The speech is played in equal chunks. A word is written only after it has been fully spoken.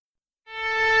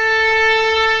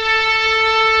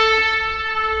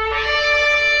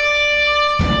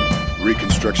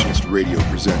Insurrectionist Radio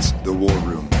presents The War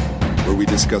Room, where we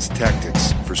discuss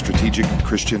tactics for strategic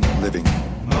Christian living.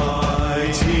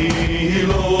 Mighty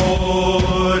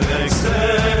Lord,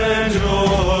 extend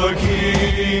your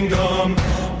kingdom,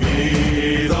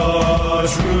 be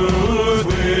the truth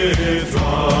with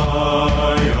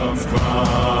triumph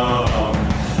crown.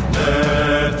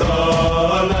 Let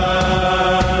the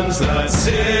lands that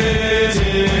sit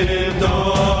in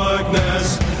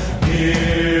darkness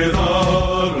hear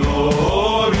the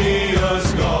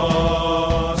glorious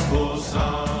gospel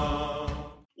sound.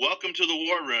 Welcome to the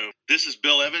War Room. This is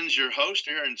Bill Evans, your host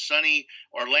here in sunny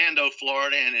Orlando,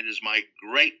 Florida, and it is my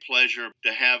great pleasure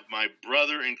to have my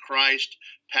brother in Christ,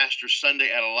 Pastor Sunday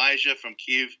Adelaja from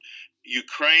Kyiv,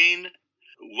 Ukraine.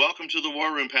 Welcome to the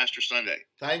War Room, Pastor Sunday.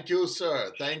 Thank you,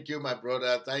 sir. Thank you, my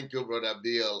brother. Thank you, Brother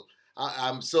Bill.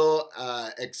 I'm so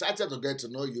excited to get to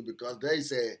know you because there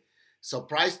is a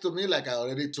surprise to me, like I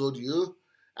already told you.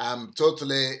 I'm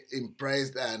totally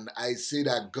impressed, and I see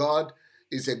that God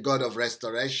is a God of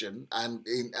restoration, and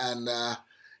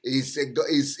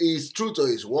he's true to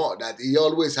his word that he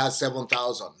always has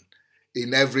 7,000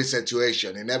 in every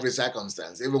situation, in every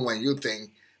circumstance. Even when you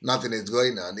think nothing is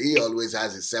going on, he always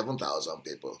has his 7,000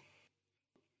 people.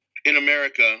 In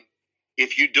America,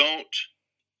 if you don't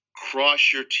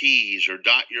cross your T's or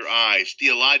dot your I's,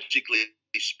 theologically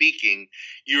speaking,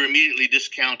 you're immediately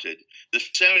discounted. The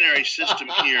seminary system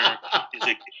here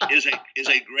is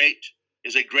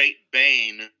a great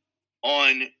bane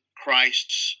on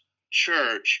Christ's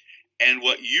church, and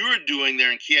what you are doing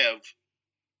there in Kyiv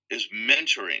is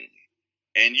mentoring,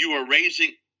 and you are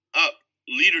raising up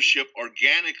leadership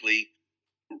organically,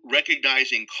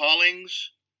 recognizing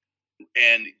callings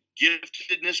and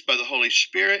giftedness by the Holy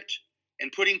Spirit,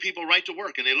 and putting people right to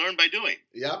work, and they learn by doing.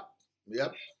 Yep.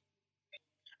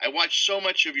 I watch so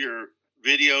much of your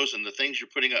videos and the things you're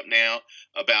putting up now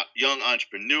about young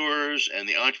entrepreneurs and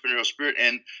the entrepreneurial spirit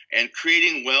and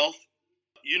creating wealth.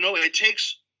 You know, it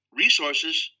takes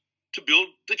resources to build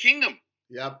the kingdom.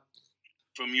 Yep.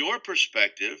 From your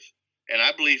perspective, and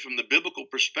I believe from the biblical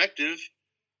perspective,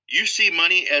 you see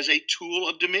money as a tool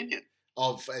of dominion.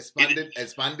 Of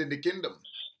expanding the kingdom.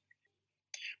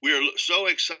 We are so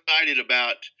excited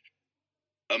about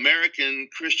American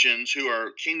Christians who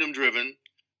are kingdom driven,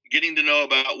 getting to know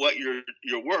about what your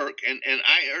work, and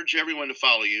I urge everyone to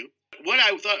follow you. What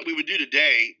I thought we would do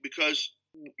today, because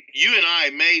you and I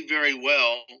may very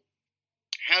well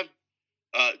have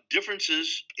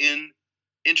differences in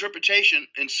interpretation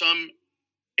in some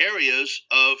areas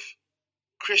of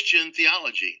Christian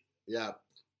theology. Yeah.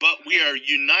 But we are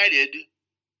united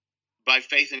by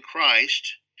faith in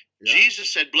Christ. Yeah. Jesus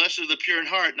said, "Blessed are the pure in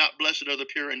heart, not blessed are the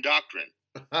pure in doctrine."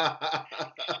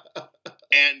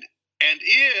 And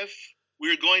if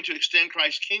we're going to extend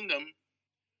Christ's kingdom,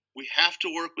 we have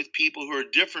to work with people who are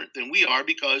different than we are,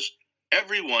 because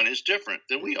everyone is different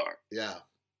than we are. Yeah.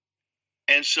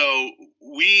 And so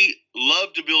we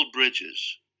love to build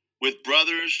bridges with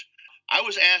brothers. I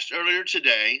was asked earlier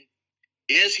today,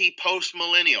 is he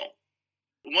post-millennial?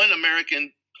 One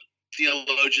American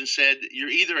theologian said, you're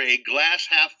either a glass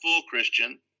half full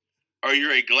Christian or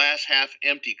you're a glass half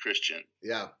empty Christian.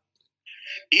 Yeah.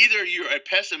 Either you're a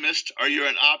pessimist or you're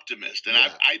an optimist. And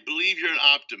yeah. I believe you're an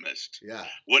optimist. Yeah.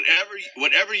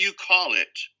 Whatever you call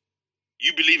it,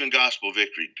 you believe in gospel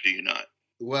victory, do you not?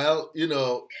 Well, do you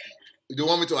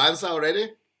want me to answer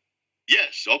already?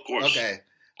 Yes, of course. Okay.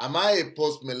 Am I a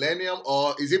post-millennium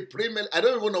or is it pre-millennium? I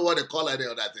don't even know what they call any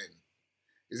other thing.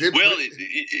 Is it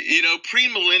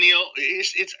premillennial,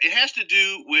 it has to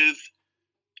do with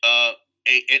an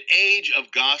age of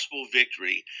gospel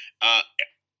victory.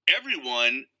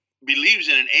 Everyone believes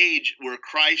in an age where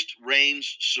Christ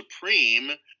reigns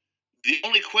supreme. The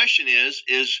only question is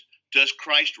does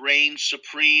Christ reign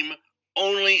supreme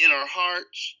only in our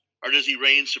hearts, or does he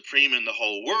reign supreme in the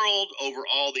whole world, over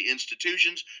all the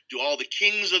institutions? Do all the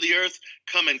kings of the earth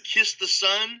come and kiss the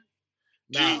Son?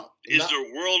 Is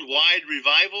there worldwide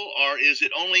revival, or is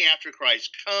it only after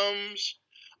Christ comes?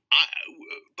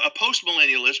 A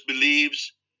postmillennialist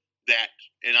believes that,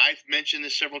 and I've mentioned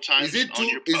this several times on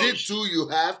your post. Is it two you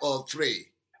have or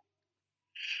three?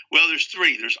 Well, there's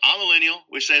three. There's amillennial,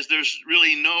 which says there's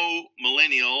really no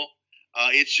millennial.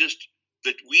 It's just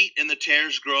that wheat and the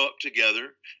tares grow up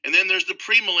together. And then there's the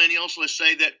premillennials. Let's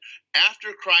say that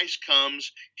after Christ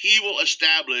comes, he will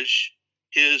establish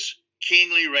his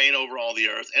kingly reign over all the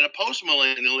earth. And a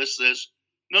postmillennialist says,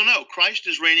 no, Christ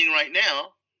is reigning right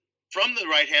now from the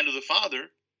right hand of the Father,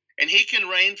 and he can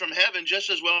reign from heaven just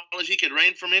as well as he could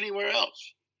reign from anywhere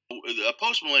else. A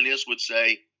postmillennialist would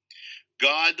say,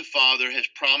 God the Father has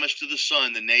promised to the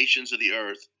Son the nations of the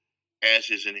earth as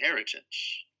his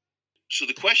inheritance. So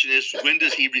the question is, when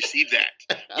does he receive that?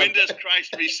 When does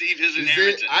Christ receive his You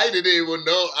inheritance? see, I didn't even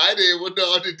know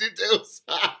all the details.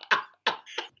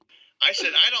 I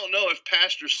said, I don't know if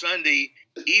Pastor Sunday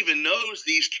even knows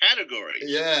these categories.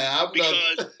 Yeah, I'm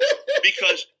not.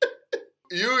 Because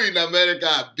You in America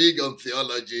are big on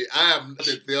theology. I am not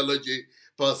a theology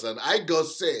person. I got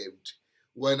saved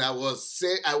when I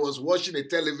was watching a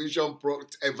television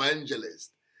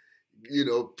evangelist,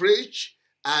 preach,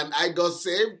 and I got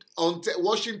saved on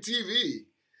watching TV.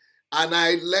 And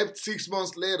I left 6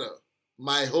 months later,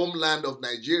 my homeland of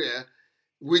Nigeria,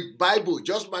 with Bible,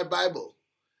 just my Bible.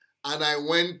 And I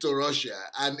went to Russia,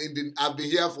 and I've been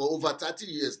here for over 30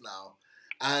 years now.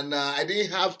 And I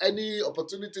didn't have any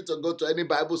opportunity to go to any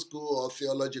Bible school or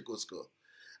theological school.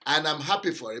 And I'm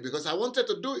happy for it because I wanted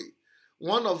to do it.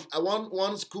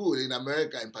 One school in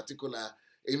America in particular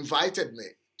invited me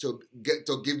to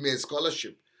give me a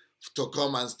scholarship to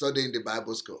come and study in the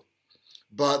Bible school,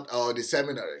 or the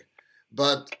seminary.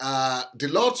 But the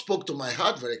Lord spoke to my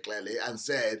heart very clearly and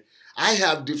said, I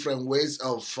have different ways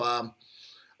of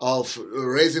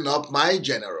raising up my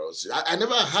generals. I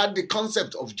never had the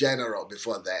concept of general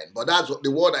before then, but that's what the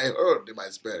word I heard in my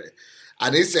spirit.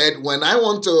 And he said, when I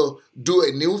want to do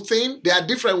a new thing, there are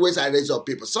different ways I raise up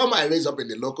people. Some I raise up in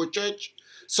the local church.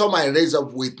 Some I raise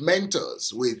up with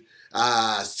mentors, with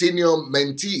senior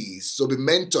mentees to be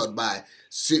mentored by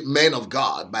men of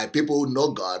God, by people who know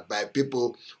God, by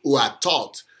people who are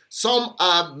taught. Some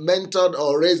are mentored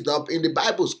or raised up in the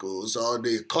Bible schools or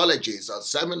the colleges or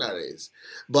seminaries.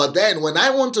 But then when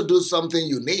I want to do something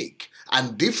unique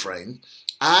and different,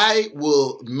 I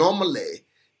will normally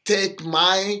take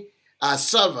my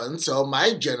servants or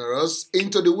my generals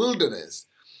into the wilderness,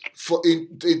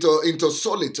 into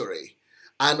solitary,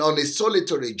 and on a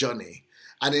solitary journey.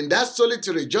 And in that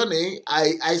solitary journey,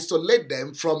 I isolate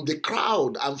them from the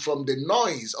crowd and from the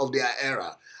noise of their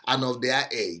era and of their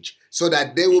age, so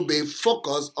that they will be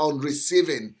focused on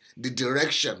receiving the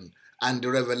direction and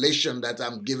the revelation that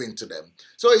I'm giving to them.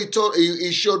 So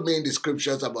he showed me in the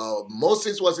scriptures about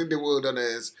Moses was in the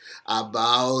wilderness,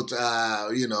 about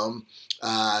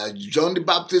John the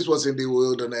Baptist was in the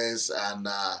wilderness, and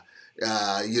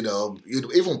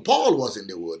even Paul was in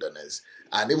the wilderness,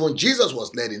 and even Jesus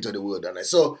was led into the wilderness.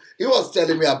 So he was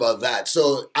telling me about that.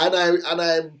 So and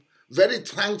I'm very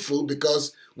thankful,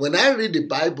 because when I read the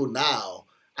Bible now,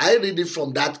 I read it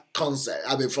from that concept.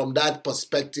 From that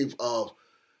perspective of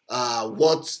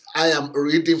what I am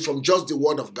reading from, just the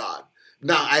Word of God.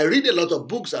 Now, I read a lot of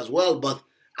books as well, but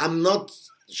I'm not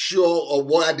sure of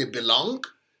where they belong.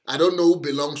 I don't know who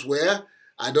belongs where.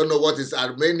 I don't know what is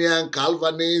Armenian,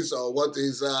 Calvinist, or what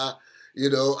is,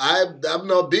 I'm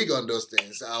not big on those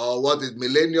things. Or what is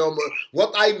millennium.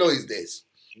 What I know is this.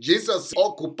 Jesus said,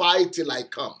 occupy till I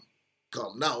come.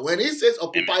 Now, when he says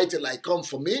occupy till I come,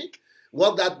 for me,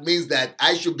 what that means that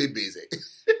I should be busy.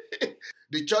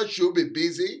 The church should be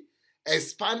busy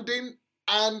expanding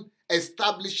and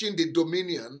establishing the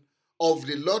dominion of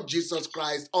the Lord Jesus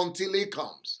Christ until he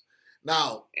comes.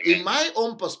 Now, in my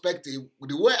own perspective,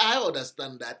 the way I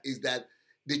understand that is that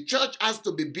the church has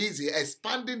to be busy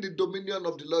expanding the dominion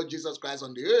of the Lord Jesus Christ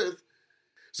on the earth.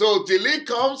 So till he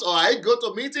comes or I go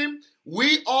to meet him,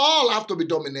 we all have to be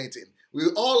dominating. We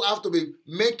all have to be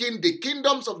making the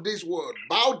kingdoms of this world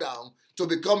bow down to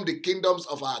become the kingdoms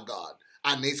of our God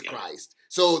and his Christ.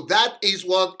 So that is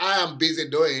what I am busy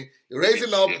doing,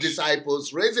 raising up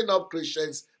disciples, raising up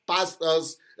Christians,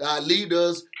 pastors,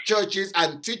 leaders, churches,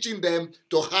 and teaching them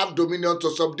to have dominion,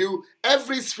 to subdue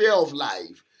every sphere of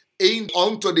life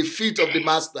onto the feet of the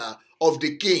master, of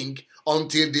the king,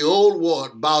 until the whole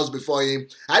world bows before him.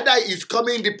 Either he's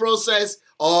coming in the process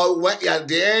or at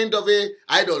the end of it,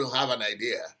 I don't have an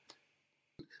idea.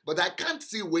 But I can't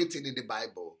see waiting in the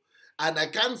Bible. And I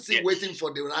can't see waiting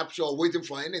for the rapture or waiting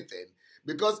for anything.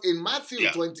 Because in Matthew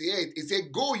 28, it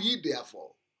said, go ye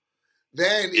therefore.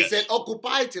 Then it said,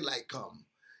 occupy till I come.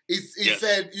 It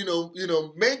said,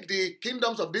 make the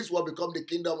kingdoms of this world become the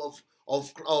kingdom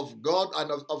of God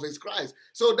and of his Christ.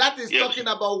 So that is talking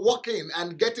about walking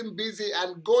and getting busy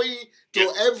and going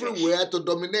to everywhere to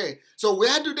dominate. So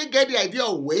where do they get the idea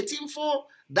of waiting for?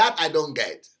 That I don't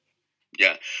get.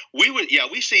 Yeah,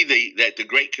 we see that the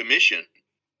Great Commission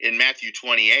in Matthew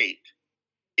 28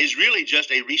 is really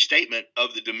just a restatement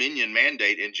of the dominion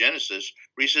mandate in Genesis,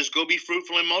 where he says, go be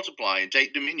fruitful and multiply and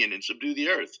take dominion and subdue the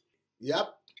earth.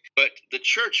 Yep. But the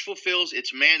church fulfills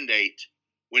its mandate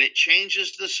when it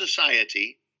changes the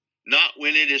society, not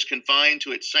when it is confined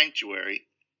to its sanctuary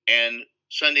and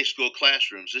Sunday school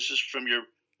classrooms. This is from your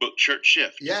book, Church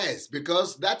Shift. Yes,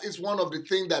 because that is one of the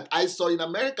things that I saw in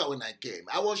America when I came.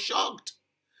 I was shocked.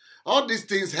 All these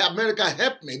things, America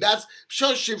helped me. That's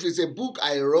Church Shift is a book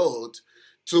I wrote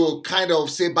to kind of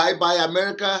say bye-bye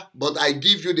America, but I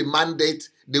give you the mandate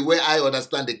the way I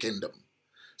understand the kingdom.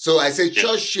 So I say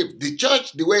church shift. The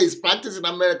church, the way it's practiced in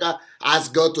America, has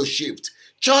got to shift.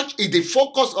 Church is the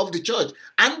focus of the church,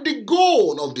 and the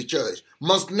goal of the church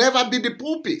must never be the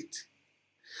pulpit.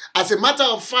 As a matter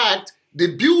of fact,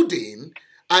 the building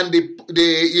and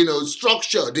the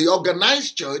structure, the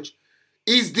organized church,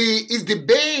 is the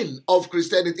bane of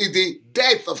Christianity, is the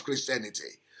death of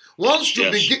Christianity. Once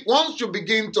you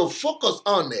begin to focus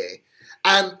on it,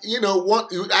 and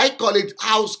I call it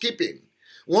housekeeping.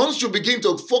 Once you begin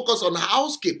to focus on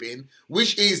housekeeping,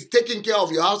 which is taking care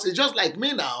of your house, it's just like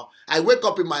me now. I wake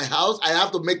up in my house, I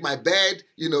have to make my bed,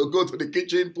 go to the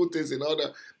kitchen, put things in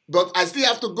order, but I still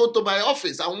have to go to my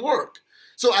office and work.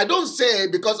 So I don't say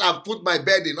because I've put my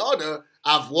bed in order,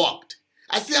 I've walked.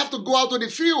 I still have to go out to the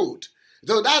field.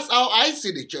 So that's how I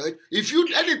see the church.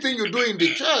 Anything you do in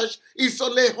the church is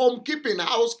only homekeeping,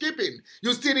 housekeeping.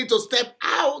 You still need to step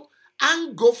out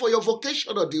and go for your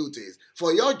vocational duties,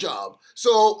 for your job.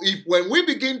 So when we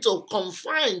begin to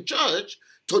confine church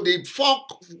to the four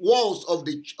walls of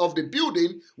the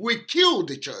building, we kill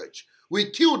the church. We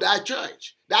kill that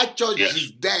church. That church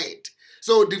is dead.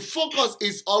 So the focus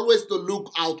is always to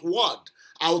look outward,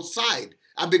 outside.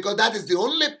 And because that is the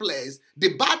only place,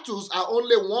 the battles are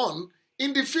only won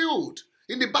in the field,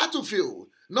 in the battlefield,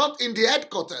 not in the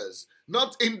headquarters,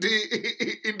 not in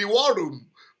the war room,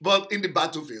 but in the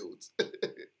battlefield.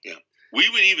 Yeah. We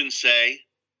would even say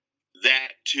that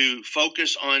to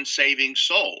focus on saving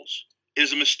souls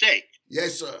is a mistake.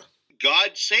 Yes, sir. God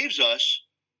saves us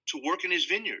to work in his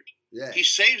vineyard. Yes. He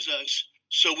saves us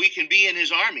so we can be in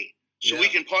his army, so we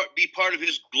can be part of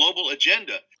his global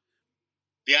agenda.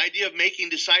 The idea of making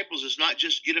disciples is not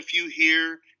just get a few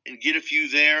here and get a few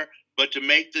there, but to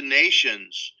make the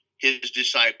nations his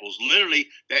disciples. Literally,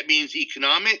 that means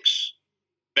economics,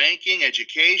 banking,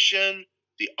 education,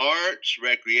 the arts,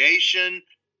 recreation,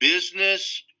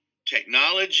 business,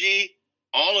 technology,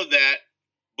 all of that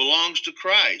belongs to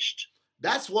Christ.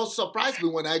 That's what surprised me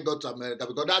when I got to America,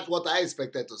 because that's what I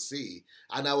expected to see.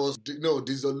 And I was,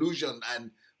 disillusioned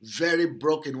and very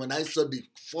broken when I saw the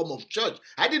form of church.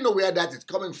 I didn't know where that is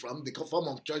coming from, the form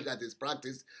of church that is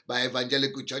practiced by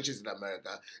evangelical churches in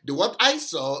America. What I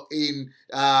saw in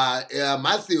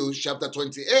Matthew chapter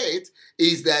 28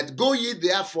 is that go ye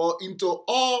therefore into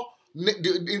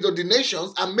the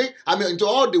nations into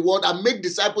all the world and make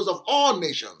disciples of all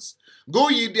nations. Go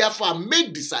ye therefore and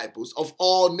make disciples of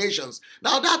all nations.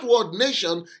 Now that word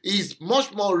nation is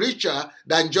much more richer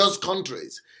than just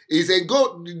countries. He said,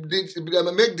 go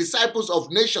make disciples of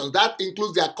nations. That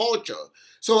includes their culture.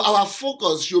 So our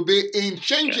focus should be in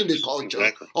changing the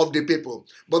culture of the people.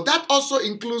 But that also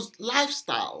includes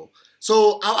lifestyle.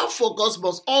 So our focus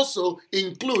must also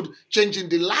include changing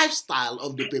the lifestyle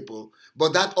of the people.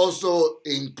 But that also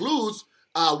includes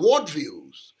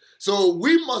worldviews. So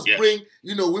we must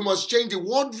we must change the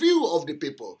worldview of the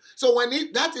people. So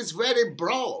that is very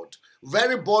broad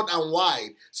and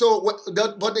wide. So,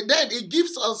 but then it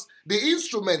gives us the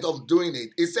instrument of doing it.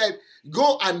 It said,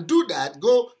 go and do that.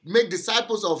 Go make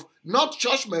disciples of not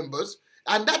church members.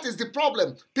 And that is the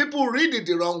problem. People read it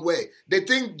the wrong way. They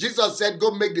think Jesus said,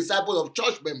 go make disciples of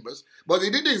church members. But he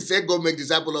didn't say, go make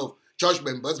disciples of church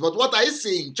members. But what I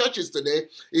see in churches today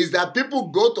is that people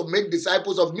go to make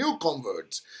disciples of new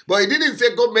converts. But he didn't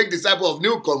say go make disciples of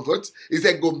new converts. He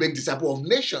said go make disciples of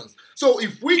nations. So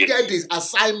if we get this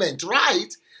assignment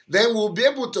right, then we'll be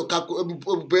able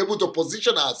to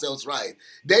position ourselves right.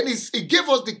 Then he gave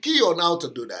us the key on how to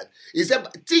do that. He said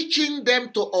teaching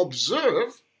them to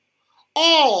observe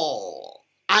all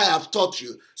I have taught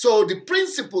you. So the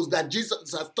principles that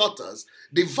Jesus has taught us,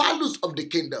 the values of the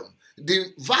kingdom,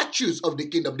 the virtues of the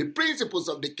kingdom, the principles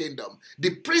of the kingdom,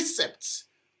 the precepts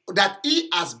that he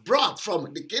has brought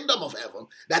from the kingdom of heaven,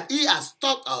 that he has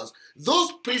taught us,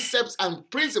 those precepts and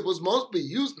principles must be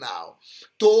used now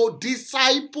to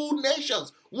disciple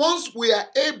nations. Once we are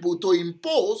able to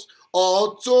impose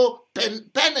or to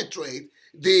penetrate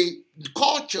the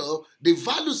culture, the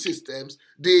value systems,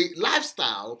 the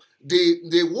lifestyle, the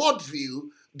worldview,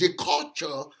 the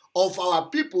culture of our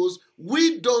peoples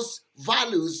with those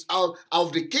values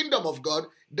of the kingdom of God,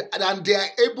 and they are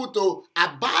able to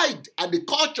abide, and the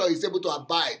culture is able to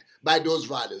abide by those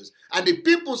values, and the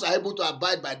peoples are able to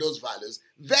abide by those values,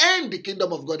 then the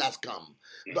kingdom of God has come.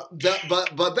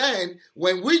 But then,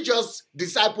 when we just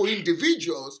disciple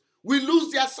individuals, we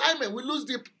lose the assignment, we lose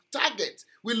the target,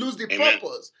 we lose the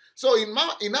purpose. So in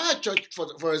our church,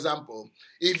 for example,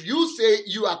 if you say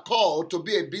you are called to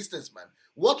be a businessman,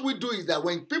 what we do is that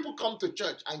when people come to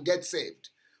church and get saved,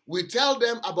 we tell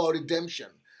them about redemption,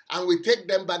 and we take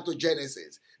them back to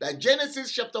Genesis. That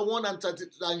Genesis chapter 1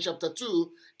 and chapter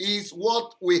 2 is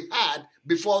what we had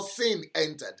before sin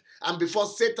entered and before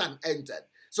Satan entered.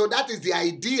 So that is the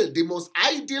ideal, the most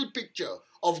ideal picture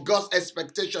of God's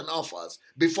expectation of us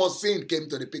before sin came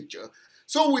to the picture.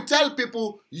 So we tell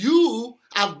people, you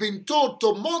have been told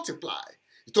to multiply,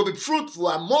 to be fruitful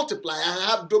and multiply and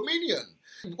have dominion.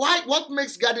 Why? What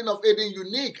makes Garden of Eden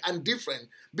unique and different?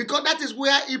 Because that is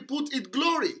where he put its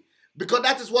glory. Because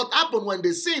that is what happened when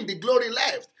they sinned, the glory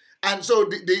left. And so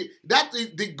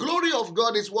the glory of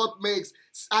God is what makes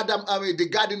the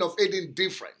Garden of Eden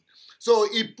different. So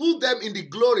he put them in the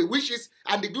glory,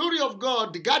 and the glory of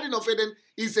God, the Garden of Eden,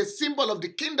 is a symbol of the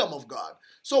kingdom of God.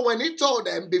 So when he told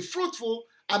them, be fruitful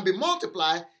and be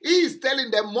multiply, he is telling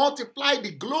them, multiply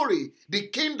the glory, the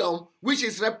kingdom, which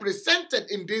is represented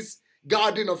in this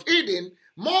Garden of Eden,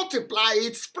 multiply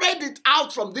it, spread it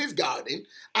out from this garden,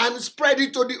 and spread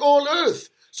it to the whole earth,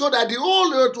 so that the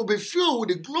whole earth will be filled with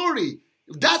the glory.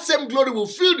 That same glory will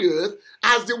fill the earth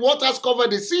as the waters cover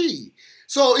the sea.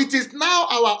 So it is now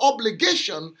our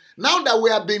obligation, now that we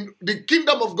have been, the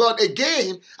kingdom of God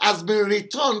again has been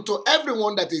returned to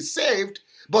everyone that is saved,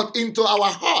 but into our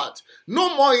heart.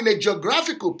 No more in a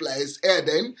geographical place,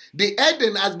 Eden. The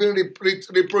Eden has been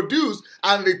reproduced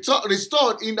and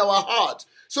restored in our heart.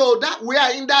 So that we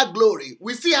are in that glory.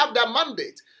 We still have that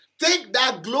mandate. Take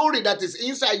that glory that is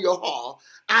inside your heart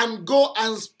and go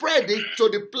and spread it to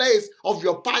the place of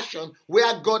your passion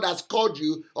where God has called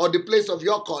you, or the place of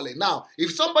your calling. Now,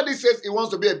 if somebody says he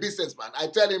wants to be a businessman, I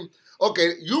tell him,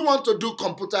 okay, you want to do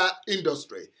computer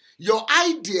industry. Your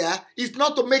idea is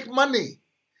not to make money.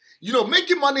 You know,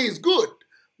 making money is good,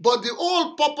 but the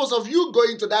whole purpose of you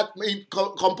going to that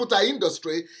computer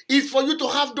industry is for you to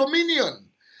have dominion.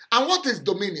 And what is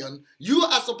dominion? You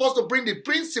are supposed to bring the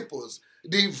principles,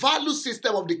 the value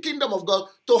system of the kingdom of God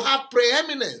to have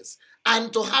preeminence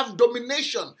and to have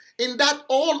domination in that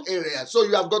whole area. So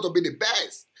you have got to be the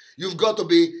best. You've got to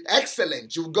be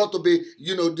excellent. You've got to be,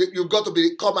 you've got to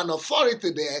become an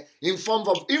authority there in form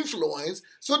of influence,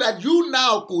 so that you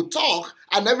now could talk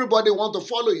and everybody want to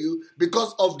follow you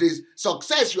because of this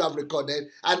success you have recorded.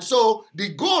 And so the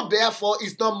goal, therefore,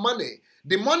 is not money.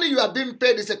 The money you are being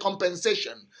paid is a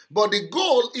compensation. But the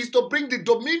goal is to bring the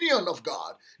dominion of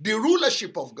God, the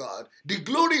rulership of God, the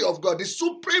glory of God, the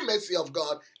supremacy of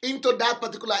God into that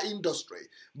particular industry.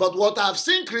 But what I've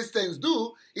seen Christians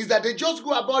do is that they just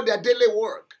go about their daily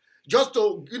work just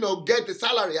to, get the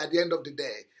salary at the end of the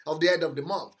day, of the end of the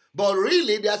month. But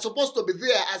really, they are supposed to be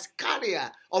there as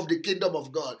carrier of the kingdom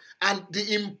of God and the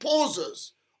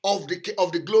imposers of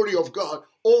the glory of God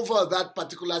over that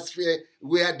particular sphere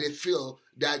where they feel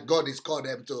that God has called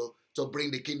them to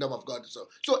bring the kingdom of God. So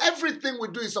everything we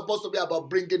do is supposed to be about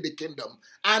bringing the kingdom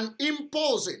and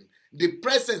imposing the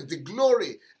presence, the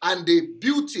glory, and the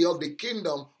beauty of the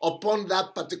kingdom upon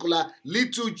that particular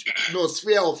little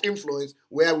sphere of influence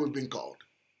where we've been called.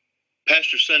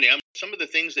 Pastor Sunday, some of the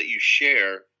things that you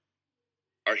share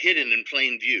are hidden in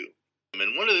plain view.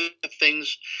 And one of the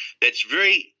things that's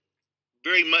very,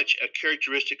 very much a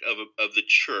characteristic of the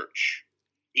church,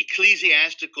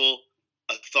 ecclesiastical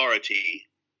authority,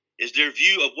 is their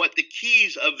view of what the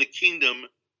keys of the kingdom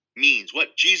means.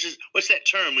 What's that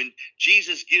term when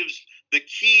Jesus gives the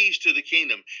keys to the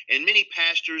kingdom? And many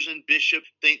pastors and bishops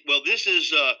think, well, this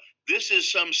is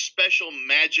some special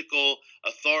magical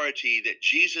authority that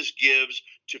Jesus gives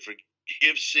to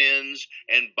forgive sins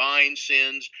and bind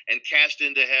sins and cast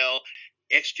into hell,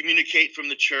 excommunicate from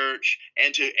the church,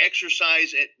 and to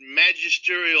exercise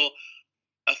magisterial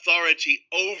authority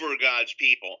over God's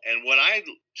people. And what I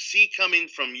see coming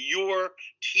from your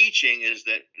teaching is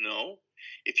that, no,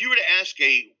 if you were to ask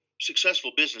a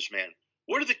successful businessman,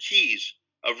 what are the keys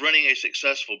of running a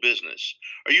successful business?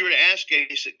 Or you were to ask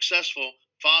a successful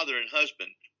father and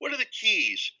husband, what are the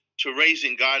keys to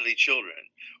raising godly children?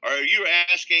 Or you were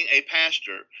asking a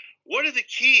pastor, what are the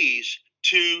keys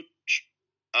to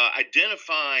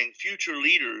identifying future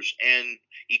leaders and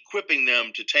equipping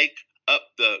them to take up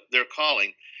their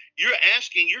calling?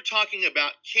 You're talking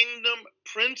about kingdom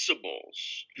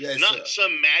principles, yes, not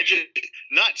some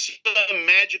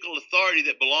magical authority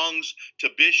that belongs to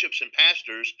bishops and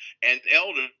pastors and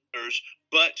elders,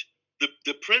 but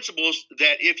the principles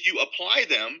that, if you apply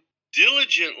them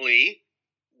diligently,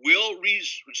 will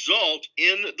result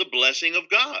in the blessing of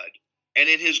God and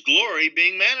in his glory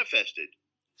being manifested.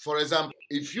 For example,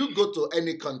 if you go to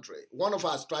any country, one of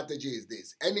our strategies is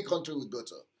this: any country we go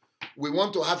to, we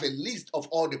want to have a list of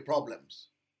all the problems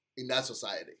in that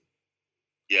society.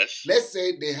 Yes. Let's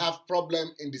say they have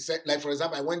problem in like, for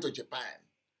example, I went to Japan,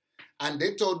 and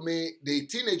they told me the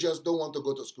teenagers don't want to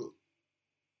go to school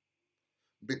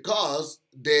because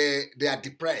they are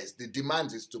depressed. The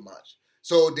demand is too much.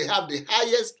 So they have the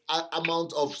highest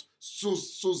amount of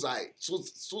suicide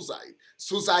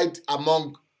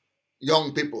among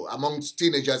young people, amongst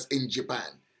teenagers in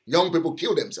Japan. Young people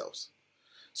kill themselves.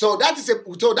 So that's a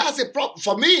problem.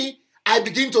 For me, I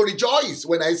begin to rejoice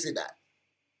when I see that.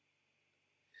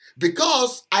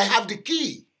 Because I have the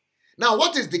key. Now,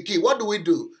 what is the key? What do we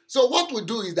do? So what we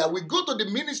do is that we go to the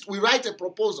ministry, we write a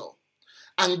proposal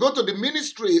and go to the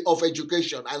Ministry of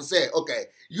Education and say, okay,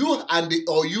 you and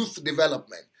or youth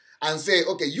development, and say,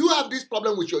 okay, you have this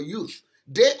problem with your youth.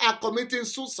 They are committing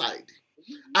suicide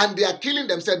and they are killing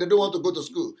themselves. They don't want to go to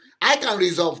school. I can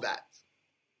resolve that.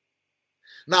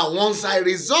 Now, once I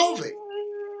resolve it,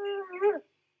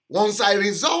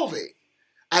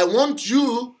 I want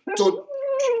you to...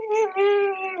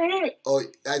 Oh,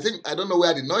 I don't know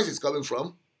where the noise is coming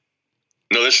from.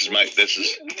 No, this is my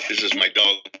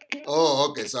dog. Oh,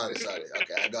 okay, sorry.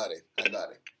 Okay, I got it.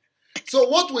 So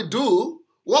what we do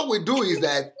is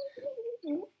that,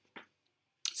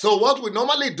 so what we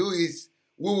normally do is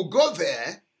we will go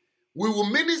there, we will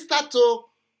minister to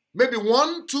maybe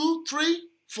 1, 2, 3,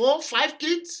 4, 5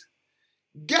 kids,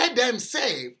 get them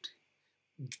saved,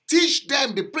 teach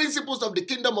them the principles of the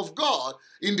kingdom of God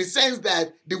in the sense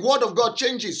that the word of God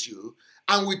changes you.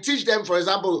 And we teach them, for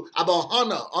example, about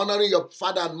honoring your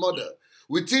father and mother.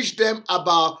 We teach them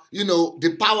about,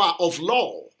 the power of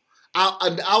law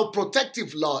and how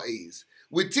protective law is.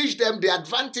 We teach them the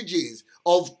advantages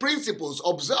of principles,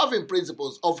 observing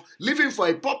principles, of living for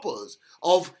a purpose,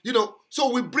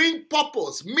 so we bring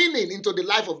purpose, meaning into the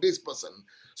life of this person.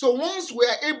 So once we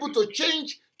are able to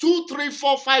change 2, 3,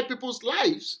 4, 5 people's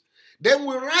lives, then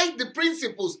we write the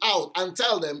principles out and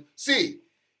tell them, see,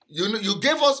 you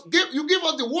give us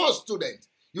the worst student.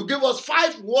 You give us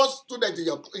 5 worst students in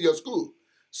your school.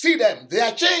 See them, they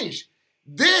are changed.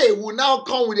 They will now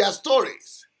come with their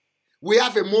stories. We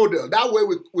have a model. That way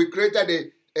we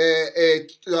created a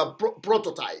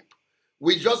prototype.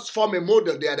 We just form a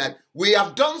model there that we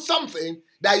have done something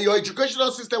that your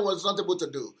educational system was not able to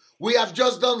do. We have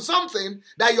just done something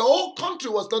that your whole country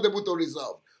was not able to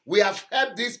resolve. We have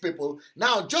helped these people.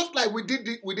 Now, just like we did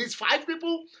with these 5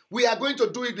 people, we are going to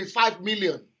do it with 5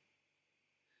 million.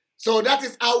 So that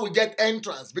is how we get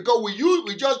entrance. Because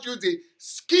we just use the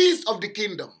keys of the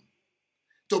kingdom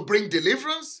to bring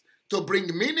deliverance, to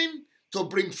bring meaning, to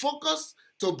bring focus,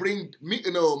 to bring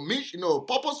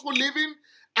purposeful living,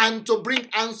 and to bring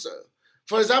answer.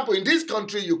 For example, in this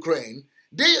country, Ukraine,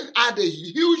 they had a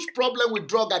huge problem with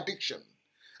drug addiction.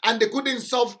 And they couldn't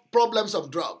solve problems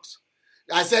of drugs.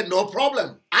 I said, no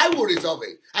problem. I will resolve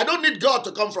it. I don't need God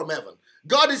to come from heaven.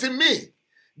 God is in me.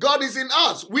 God is in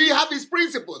us. We have his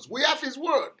principles. We have his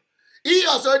word. He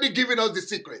has already given us the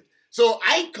secret. So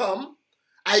I come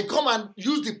and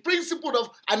use the principle of,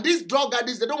 and these drug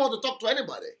addicts, they don't want to talk to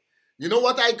anybody. You know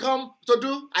what I come to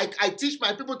do? I teach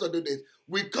my people to do this.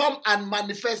 We come and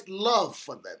manifest love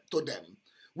to them.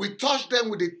 We touch them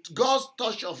with God's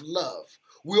touch of love.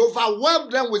 We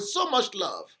overwhelm them with so much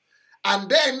love.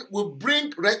 And then we bring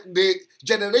the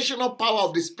generational power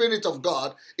of the Spirit of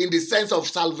God in the sense of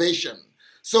salvation.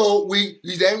 So we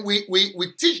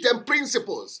teach them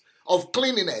principles of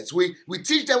cleanliness. We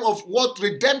teach them of what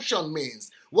redemption means,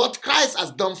 what Christ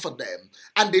has done for them,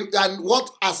 and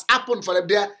what has happened for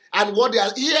them and what they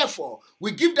are here for.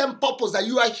 We give them purpose that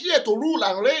you are here to rule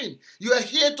and reign. You are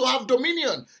here to have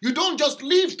dominion. You don't just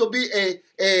live to be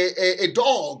a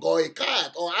dog or a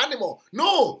cat or animal.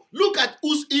 No, look at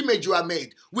whose image you are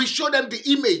made. We show them the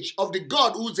image of the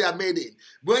God who they are made in.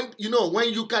 When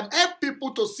you can help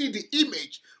people to see the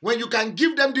image, when you can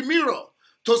give them the mirror,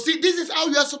 to see this is how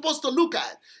you are supposed to look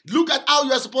at. Look at how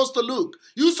you are supposed to look.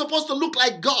 You're supposed to look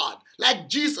like God, like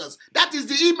Jesus. That is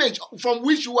the image from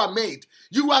which you are made.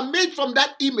 You are made from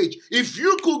that image. If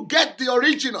you could get the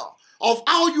original of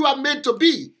how you are made to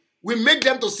be, we make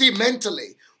them to see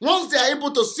mentally. Once they are able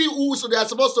to see who they are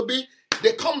supposed to be,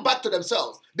 they come back to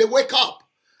themselves. They wake up.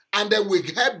 And then we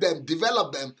help them,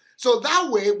 develop them. So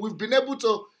that way, we've been able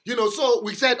to, so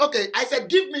we said, okay, I said,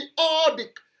 give me all the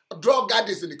drug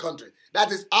addicts in the country. That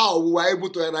is how we were able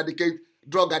to eradicate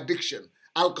drug addiction,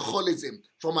 alcoholism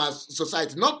from our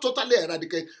society. Not totally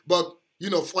eradicate, but,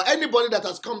 for anybody that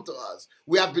has come to us,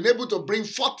 we have been able to bring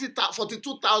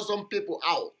 42,000 people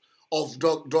out of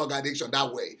drug addiction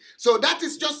that way. So that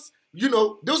is just,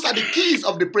 those are the keys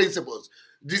of the principles.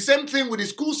 The same thing with the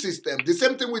school system, the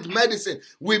same thing with medicine.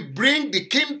 We bring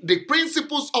the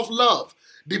principles of love.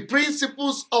 the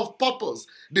principles of purpose,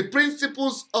 the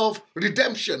principles of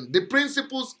redemption, the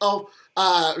principles of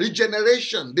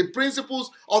regeneration, the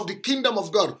principles of the kingdom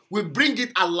of God. We bring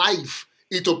it alive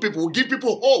into people. We give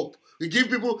people hope. We give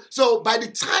people, so by the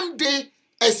time they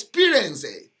experience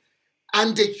it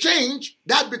and they change,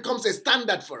 that becomes a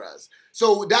standard for us.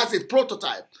 So that's a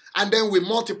prototype. And then we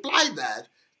multiply that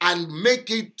and make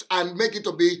it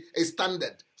to be a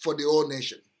standard for the whole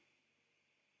nation.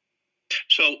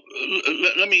 So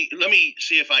let me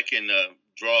see if I can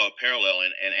draw a parallel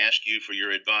and ask you for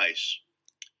your advice.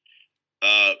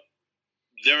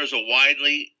 There is a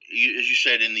widely, as you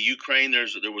said, in the Ukraine, there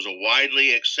was a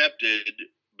widely accepted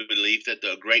belief that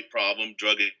the great problem,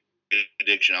 drug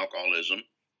addiction, alcoholism,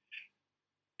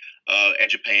 at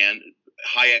Japan,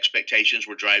 high expectations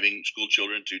were driving school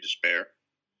children to despair.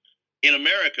 In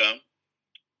America,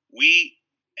 we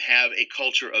have a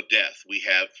culture of death. We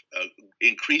have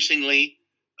increasingly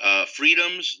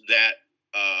freedoms that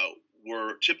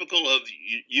were typical of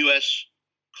U.S.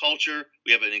 culture.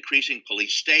 We have an increasing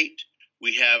police state.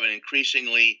 We have an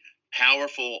increasingly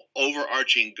powerful,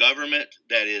 overarching government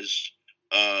that is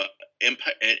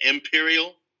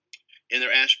imperial in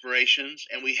their aspirations.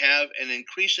 And we have an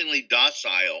increasingly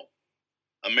docile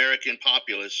American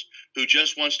populace who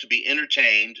just wants to be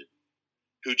entertained,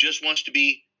 who just wants to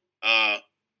be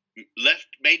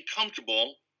made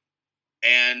comfortable,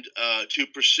 and to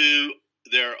pursue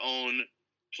their own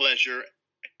pleasure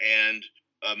and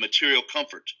material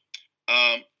comfort.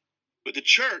 But the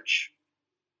church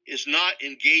is not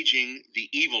engaging the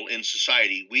evil in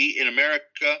society. We in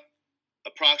America,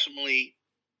 approximately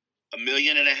 1.5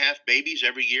 million babies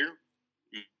every year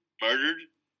murdered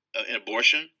in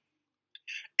abortion.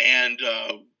 And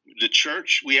the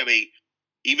church, we have a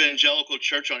evangelical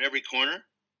church on every corner,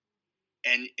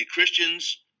 and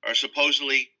Christians are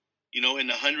supposedly, in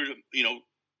the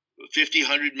 50,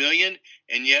 100 million,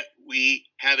 and yet we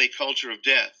have a culture of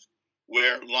death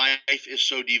where life is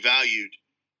so devalued.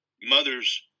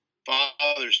 Mothers,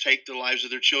 fathers take the lives of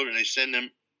their children. They send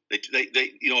them,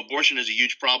 abortion is a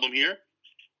huge problem here.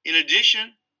 In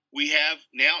addition, we have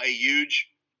now a huge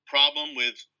problem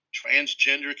with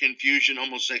transgender confusion,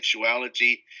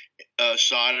 homosexuality,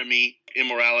 sodomy,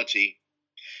 immorality.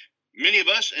 Many of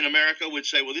us in America would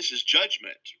say, well, this is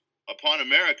judgment upon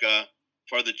America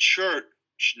for the church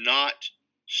not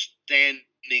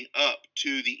standing up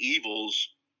to the evils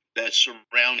that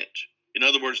surround it. In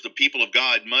other words, the people of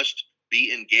God must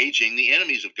be engaging the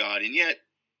enemies of God. And yet,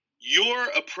 your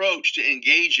approach to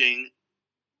engaging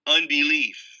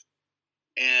unbelief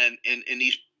and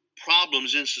these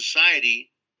problems in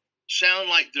society sound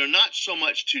like they're not so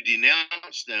much to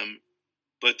denounce them,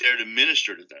 but they're to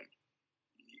minister to them.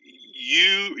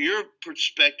 Your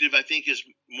perspective, I think, is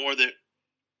more that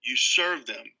you serve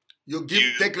them. You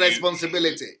take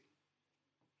responsibility.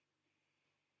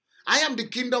 I am the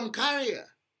kingdom carrier.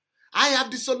 I have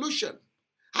the solution.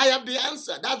 I have the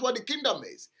answer. That's what the kingdom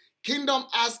is. Kingdom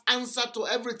has answer to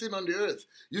everything on the earth.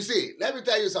 You see, let me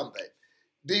tell you something.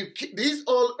 This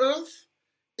whole earth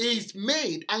is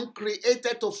made and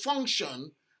created to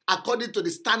function according to the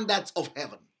standards of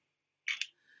heaven.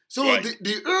 So right.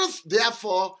 the earth,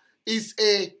 therefore, is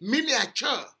a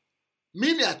miniature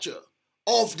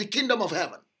of the kingdom of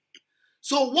heaven.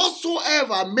 So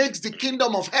whatsoever makes the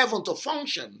kingdom of heaven to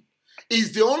function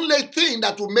is the only thing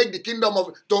that will make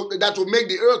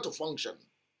the earth to function.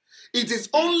 It is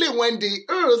only when the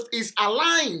earth is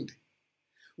aligned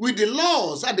with the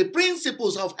laws and the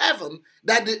principles of heaven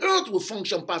that the earth will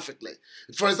function perfectly.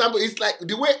 For example, it's like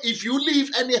the way if you live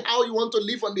anyhow you want to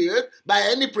live on the earth by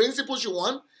any principles you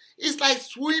want, it's like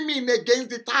swimming against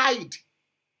the tide.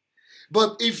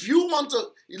 But if you want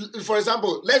to, for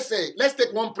example, let's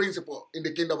take one principle in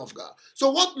the kingdom of God.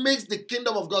 So what makes the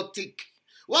kingdom of God tick?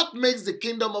 What makes the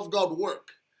kingdom of God work?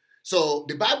 So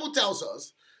the Bible tells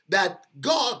us that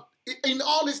God, in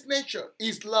all his nature,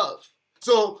 is love.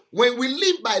 So when we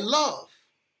live by love,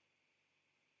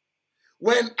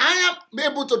 when I am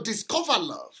able to discover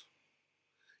love,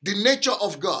 the nature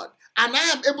of God, and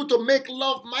I am able to make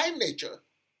love my nature,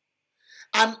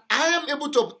 and I am able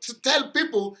to tell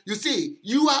people, you see,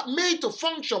 you are made to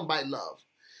function by love.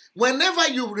 Whenever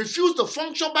you refuse to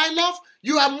function by love,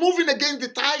 you are moving against the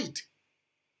tide.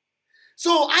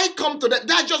 So I come to them,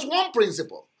 that's just one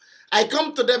principle. I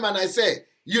come to them and I say,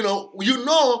 you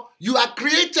are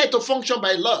created to function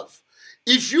by love.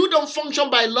 If you don't function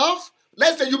by love,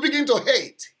 let's say you begin to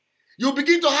hate. You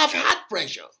begin to have heart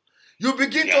pressure. You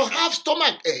begin to have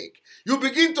stomach ache. You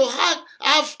begin to have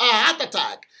a heart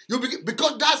attack.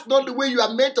 Because that's not the way you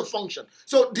are made to function.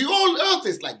 So the whole earth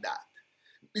is like that.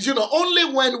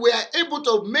 only when we are able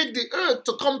to make the earth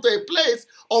to come to a place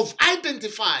of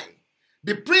identifying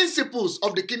the principles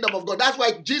of the kingdom of God. That's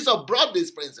why Jesus brought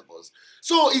these principles.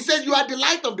 So he says you are the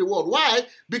light of the world. Why?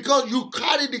 Because you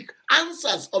carry the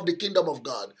answers of the kingdom of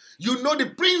God. You know the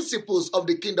principles of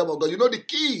the kingdom of God. You know the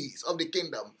keys of the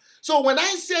kingdom. So when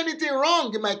I see anything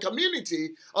wrong in my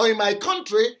community or in my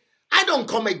country, I don't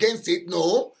come against it.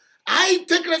 No, I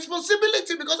take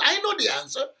responsibility because I know the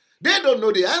answer. They don't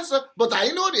know the answer, but I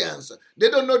know the answer. They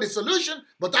don't know the solution,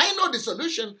 but I know the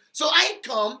solution. So I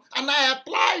come and I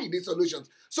apply the solutions.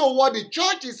 So what the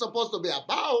church is supposed to be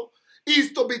about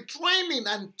is to be training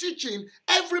and teaching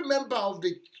every member of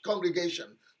the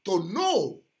congregation to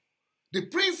know the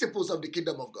principles of the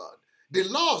kingdom of God, the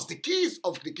laws, the keys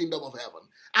of the kingdom of heaven,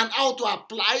 and how to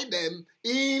apply them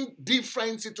in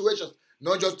different situations.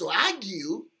 Not just to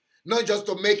argue, not just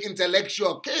to make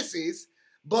intellectual cases,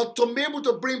 but to be able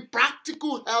to bring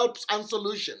practical helps and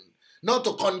solutions, not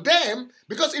to condemn,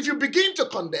 because if you begin to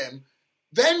condemn,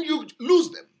 then you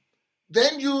lose them.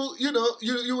 Then you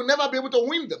will never be able to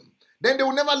win them. Then they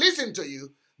will never listen to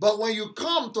you. But when you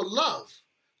come to love,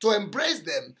 to embrace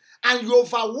them, and you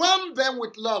overwhelm them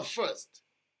with love first,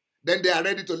 then they are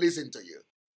ready to listen to you.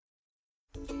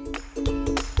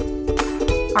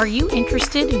 Are you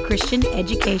interested in Christian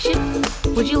education?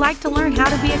 Would you like to learn how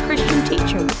to be a Christian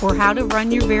teacher or how to run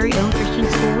your very own Christian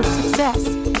school with success?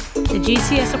 The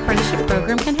GCS Apprenticeship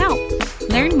Program can help.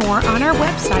 Learn more on our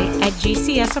website at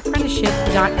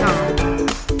gcsapprenticeship.com.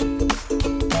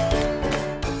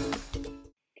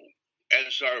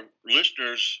 As our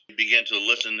listeners begin to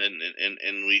listen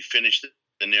and we finish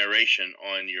the narration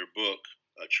on your book,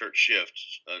 Church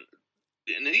Shifts,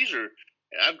 and these are,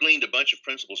 I've gleaned a bunch of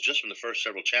principles just from the first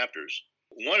several chapters,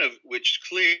 one of which is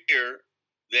clear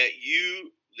that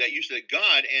you said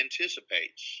God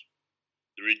anticipates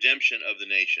the redemption of the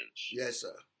nations. Yes,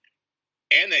 sir.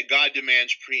 And that God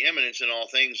demands preeminence in all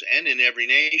things and in every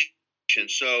nation.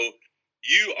 So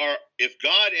if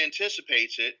God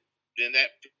anticipates it, then I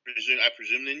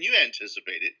presume then you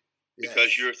anticipate it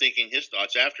because you're thinking his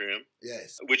thoughts after him.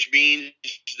 Yes. Which means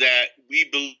that we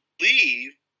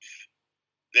believe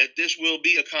that this will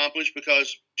be accomplished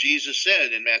because Jesus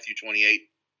said in Matthew 28,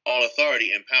 all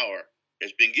authority and power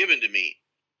has been given to me.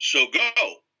 So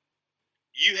go.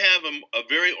 You have a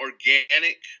very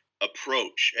organic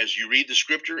approach as you read the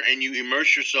scripture and you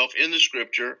immerse yourself in the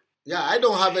scripture. Yeah, I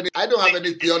don't have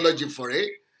any theology for it,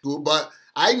 but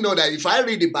I know that if I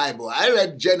read the Bible, I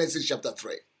read Genesis chapter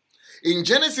 3. In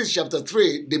Genesis chapter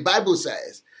 3, the Bible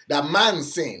says that man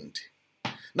sinned.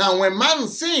 Now, when man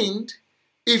sinned,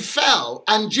 he fell,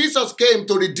 and Jesus came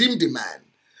to redeem the man.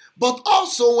 But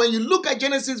also, when you look at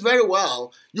Genesis very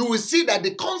well, you will see that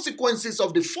the consequences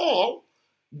of the fall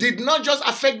did not just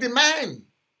affect the man.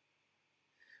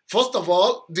 First of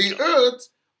all, the earth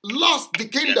lost the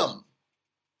kingdom.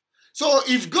 So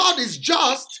if God is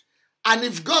just, and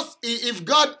if God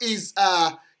is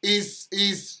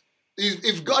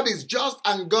just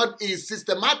and God is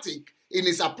systematic in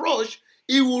his approach,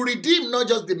 he will redeem not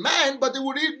just the man, but he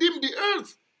will redeem the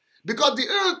earth. Because the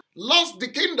earth lost the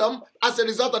kingdom as a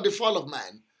result of the fall of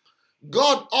man.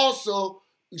 God also,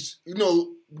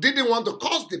 didn't want to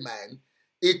curse the man.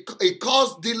 He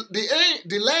cursed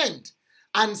the land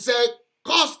and said,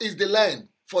 curse is the land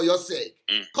for your sake.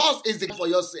 Curse is for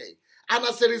your sake. And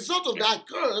as a result of that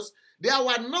curse, there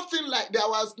was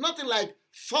nothing like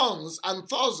thorns and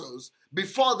thistles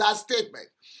before that statement.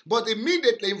 But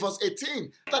immediately in verse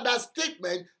 18, after that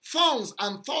statement, thorns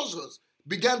and thistles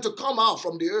began to come out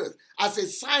from the earth as a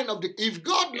sign of if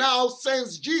God now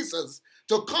sends Jesus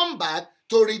to come back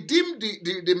to redeem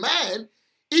the man,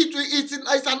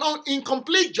 it's an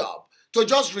incomplete job to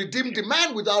just redeem the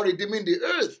man without redeeming the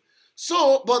earth.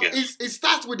 So, but it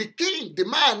starts with the king, the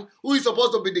man who is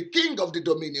supposed to be the king of the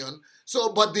dominion.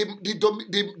 So, but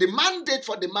the mandate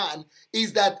for the man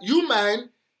is that you, man,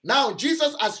 now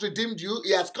Jesus has redeemed you.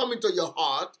 He has come into your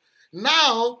heart.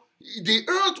 Now, the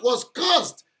earth was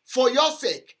cursed for your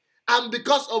sake and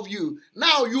because of you.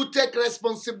 Now you take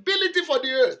responsibility for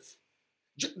the earth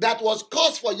that was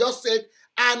cursed for your sake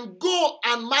and go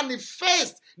and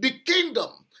manifest the kingdom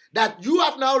that you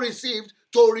have now received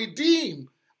to redeem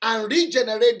and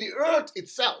regenerate the earth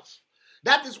itself.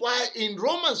 That is why in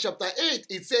Romans chapter 8,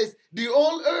 it says the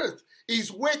whole earth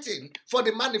is waiting for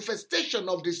the manifestation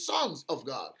of the sons of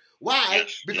God. Why?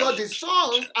 Because the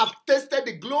sons have tasted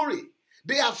the glory.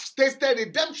 They have tasted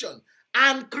redemption.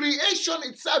 And creation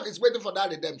itself is waiting for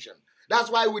that redemption. That's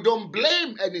why we don't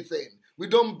blame anything. We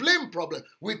don't blame problems.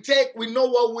 We know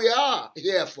what we are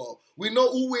here for. We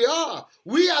know who we are.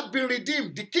 We have been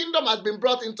redeemed. The kingdom has been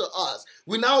brought into us.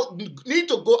 We now need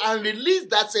to go and release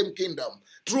that same kingdom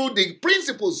through the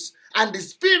principles and the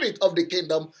spirit of the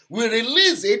kingdom. We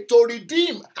release it to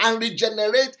redeem and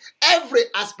regenerate every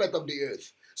aspect of the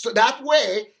earth. So that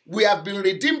way, we have been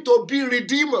redeemed to be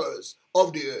redeemers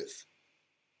of the earth.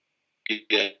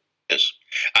 Yes,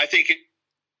 I think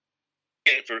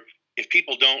if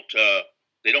people don't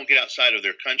get outside of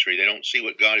their country, they don't see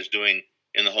what God is doing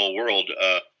in the whole world.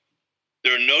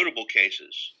 There are notable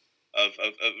cases of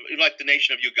like the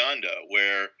nation of Uganda,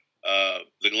 where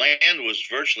the land was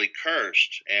virtually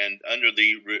cursed and under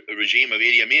the regime of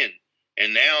Idi Amin,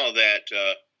 and now that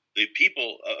the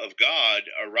people of God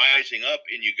are rising up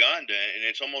in Uganda, and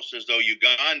it's almost as though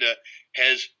Uganda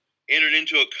has entered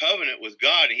into a covenant with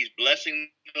God, and He's blessing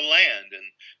the land and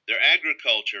their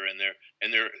agriculture and their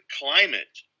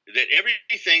climate, that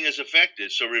everything is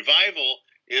affected. So revival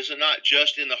is not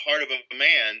just in the heart of a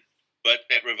man, but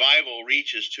that revival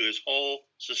reaches to his whole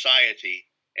society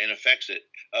and affects it.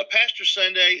 Pastor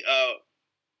Sunday,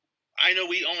 I know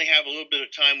we only have a little bit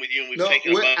of time with you, and we've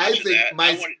taken a bunch of that.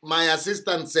 My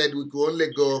assistant said we could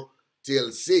only go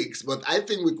till 6, but I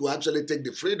think we could actually take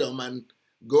the freedom and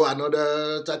go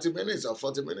another 30 minutes or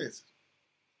 40 minutes.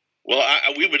 Well,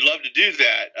 we would love to do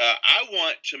that. I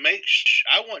want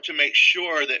to make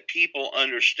sure that people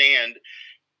understand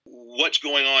what's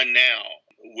going on now,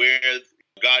 where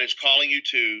God is calling you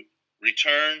to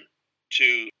return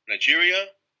to Nigeria.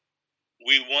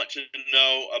 We want to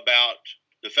know about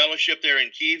the fellowship there in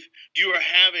Kiev. You are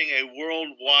having a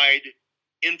worldwide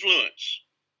influence.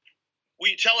 Will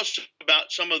you tell us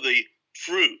about some of the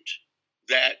fruit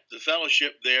that the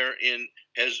fellowship there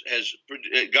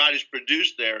God has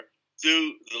produced there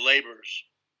through the labors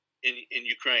in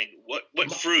Ukraine?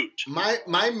 What fruit?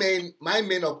 My main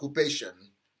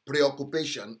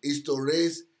preoccupation is to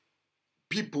raise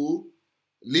people,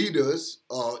 leaders,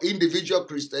 or individual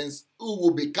Christians who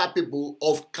will be capable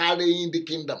of carrying the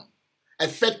kingdom,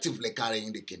 effectively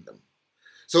carrying the kingdom.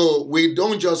 So we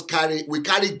don't just carry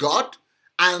God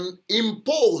and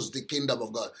impose the kingdom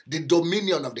of God, the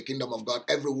dominion of the kingdom of God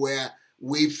everywhere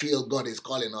we feel God is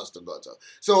calling us to go to.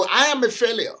 So I am a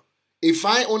failure if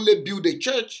I only build a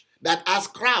church that has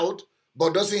crowd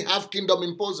but doesn't have kingdom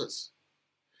imposers.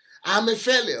 I'm a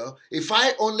failure if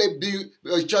I only build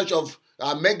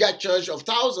a mega church of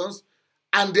thousands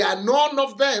and there are none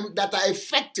of them that are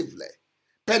effectively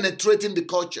penetrating the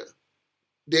culture.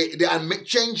 They are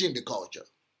changing the culture.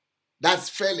 That's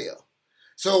failure.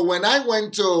 So when I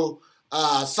went to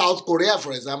South Korea,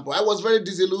 for example, I was very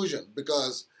disillusioned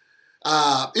because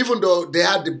even though they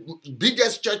had the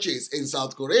biggest churches in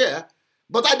South Korea,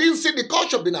 but I didn't see the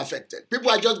culture being affected.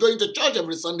 People are just going to church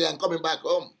every Sunday and coming back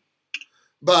home.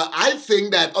 But I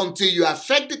think that until you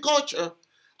affect the culture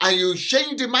and you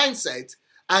change the mindset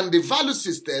and the value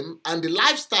system and the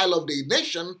lifestyle of the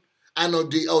nation and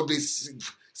of the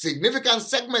significant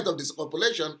segment of this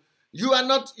population, you are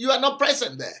not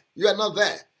present there. You are not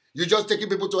there. You're just taking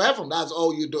people to heaven. That's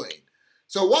all you're doing.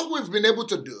 So what we've been able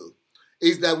to do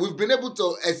is that we've been able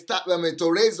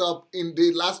to raise up in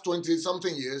the last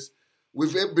 20-something years,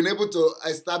 we've been able to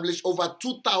establish over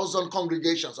 2,000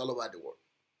 congregations all over the world,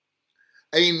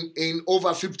 in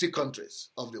over 50 countries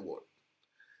of the world.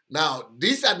 Now,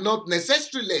 these are not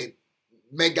necessarily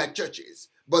mega churches,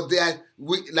 but they are,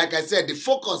 like I said, the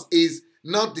focus is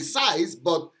not the size,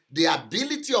 but the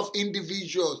ability of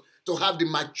individuals to have the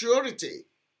maturity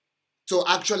to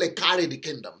actually carry the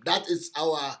kingdom. That is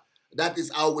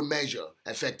how we measure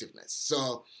effectiveness.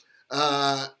 So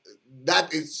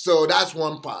that's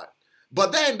one part.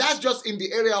 But then that's just in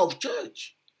the area of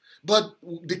church. But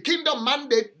the kingdom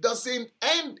mandate doesn't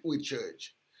end with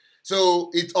church.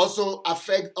 So it also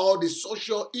affects all the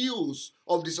social ills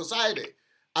of the society.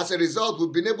 As a result,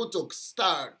 we've been able to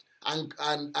start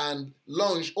and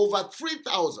launch over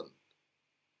 3,000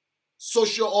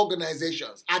 social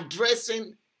organizations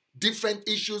addressing different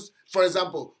issues. For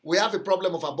example, we have a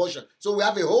problem of abortion. So we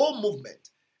have a whole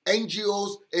movement,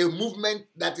 NGOs, a movement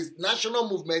that is national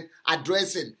movement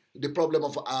addressing the problem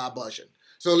of abortion.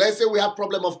 So let's say we have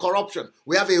problem of corruption.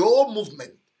 We have a whole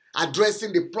movement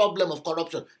addressing the problem of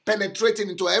corruption, penetrating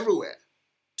into everywhere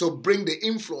to bring the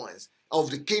influence of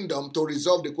the kingdom to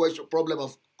resolve the problem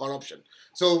of corruption.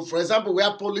 So, for example, we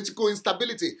have political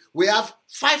instability. We have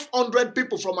 500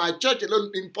 people from our church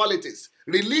alone in politics,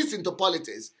 released into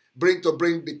politics, to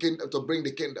bring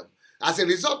the kingdom. As a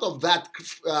result of that,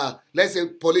 let's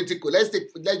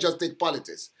just take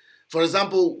politics. For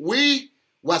example, we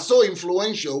were so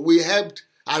influential, we helped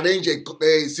arrange a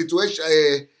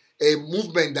situation, a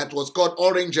movement that was called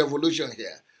Orange Revolution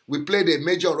here. We played a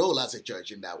major role as a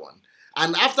church in that one.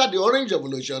 And after the Orange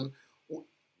Revolution,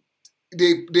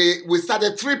 we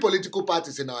started 3 political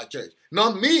parties in our church.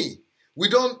 Not me.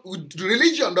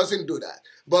 Religion doesn't do that.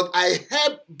 But I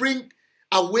helped bring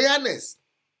awareness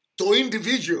to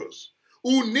individuals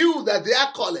who knew that their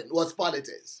calling was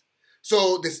politics.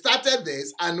 So they started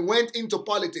this and went into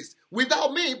politics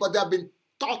without me, but they have been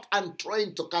taught and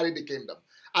trained to carry the kingdom.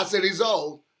 As a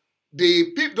result,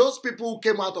 those people who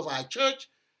came out of our church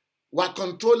were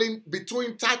controlling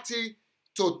between 30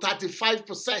 to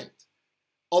 35%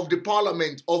 of the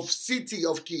parliament of city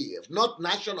of Kiev, not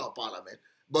national parliament,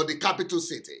 but the capital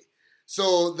city.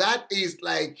 So that is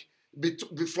like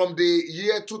from the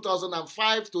year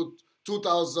 2005 to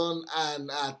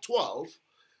 2012,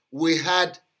 we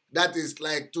had, that is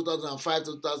like 2005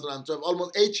 to 2012,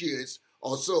 almost 8 years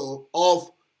or so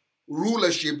of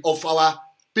rulership of our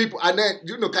people. And then,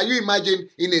 can you imagine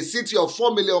in a city of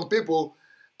 4 million people,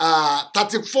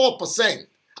 34%,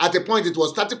 at a point it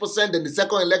was 30%, then the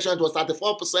second election it was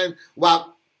 34%,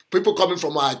 while people coming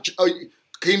from our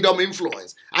kingdom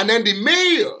influence. And then the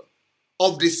mayor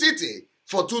of the city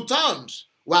for 2 terms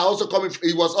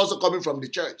he was also coming from the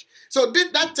church. So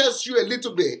that tells you a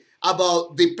little bit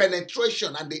about the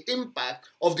penetration and the impact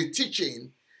of the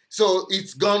teaching. So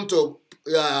it's gone to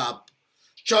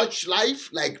church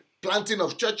life, like planting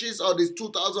of churches, all these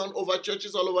 2,000 over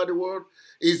churches all over the world,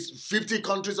 is 50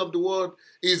 countries of the world,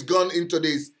 is gone into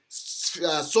these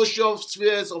social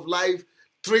spheres of life,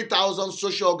 3,000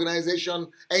 social organizations,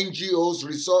 NGOs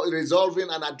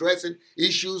resolving and addressing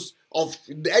issues of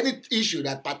any issue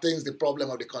that pertains to the problem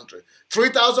of the country.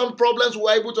 3,000 problems we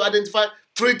were able to identify,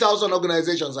 3,000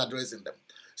 organizations addressing them.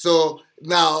 So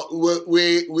now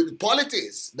with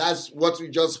politics, that's what we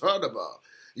just heard about.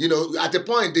 At a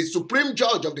point, the supreme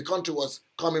judge of the country was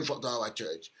coming from our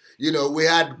church. We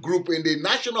had group in the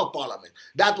national parliament.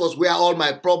 That was where all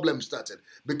my problems started,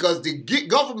 because the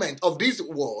government of this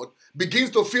world begins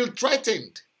to feel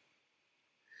threatened.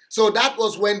 So that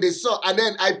was when they saw, and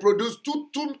then I produced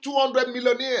 200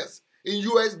 millionaires in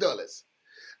US dollars.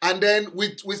 And then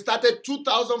we started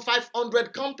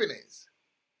 2,500 companies.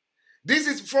 This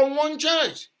is from one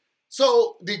church.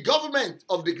 So the government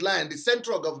of the land, the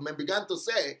central government, began to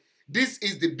say, this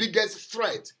is the biggest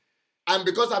threat. And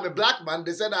because I'm a black man,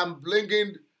 they said I'm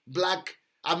bringing black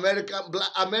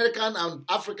American and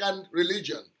African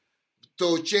religion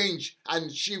to change and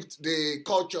shift the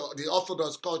culture, the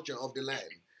Orthodox culture of the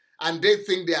land. And they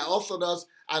think they are Orthodox,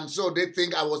 and so they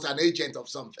think I was an agent of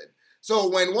something. So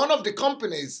when one of the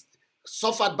companies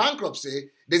suffered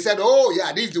bankruptcy, they said, oh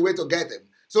yeah, this is the way to get him.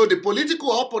 So the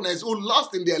political opponents who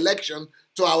lost in the election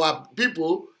to our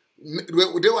people,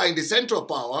 they were in the central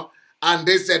power, and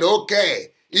they said,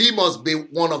 okay, he must be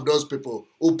one of those people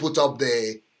who put up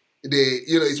it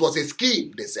was a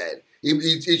scheme, they said.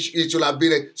 It should have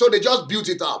been, so they just built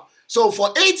it up. So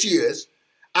for 8 years,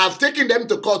 I've taken them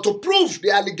to court to prove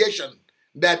the allegation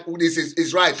that this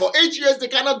is right. For 8 years, they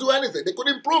cannot do anything. They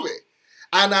couldn't prove it.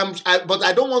 But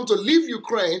I don't want to leave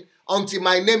Ukraine until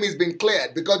my name has been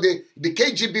cleared, because the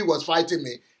KGB was fighting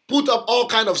me, put up all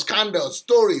kind of scandals,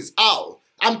 stories out,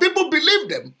 and people believe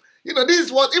them. This is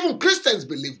what even Christians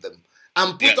believe them,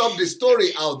 and put up the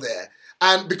story out there.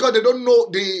 And because they don't know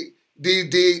the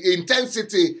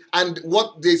intensity and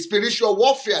what the spiritual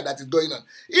warfare that is going on.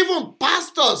 Even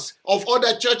pastors of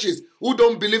other churches who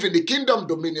don't believe in the kingdom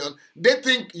dominion, they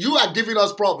think you are giving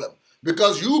us problem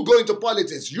because you go into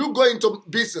politics, you go into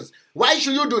business. Why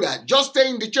should you do that? Just stay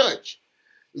in the church.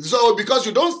 So because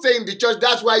you don't stay in the church,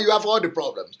 that's why you have all the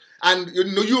problems. And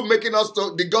you making us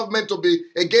the government to be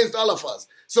against all of us.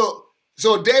 So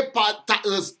they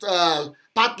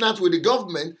partnered with the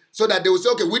government so that they will say,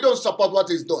 okay, we don't support what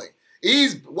he's doing.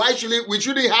 We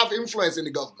shouldn't have influence in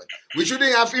the government. We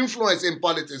shouldn't have influence in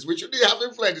politics. We shouldn't have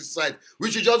influence in society. We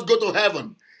should just go to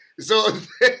heaven. So,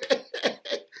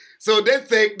 so they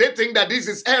think that this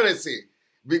is heresy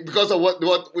because of what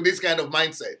with this kind of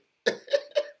mindset.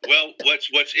 Well,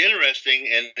 what's interesting,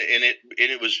 and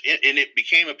it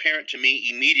became apparent to me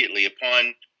immediately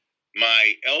upon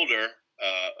my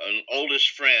an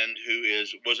oldest friend who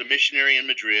was a missionary in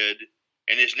Madrid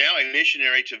and is now a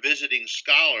missionary to visiting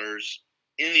scholars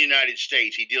in the United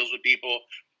States. He deals with people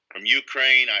from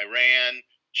Ukraine, Iran,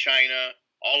 China,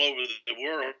 all over the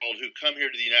world who come here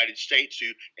to the United States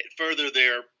to further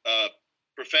their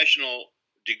professional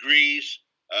degrees,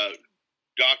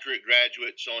 doctorate,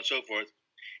 graduate, so on and so forth.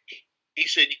 He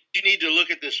said, "You need to look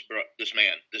at this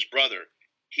man, this brother.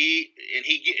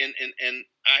 And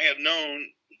I have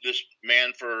known this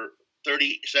man for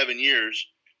 37 years,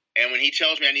 And when he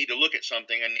tells me I need to look at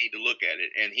something, I need to look at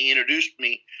it. And he introduced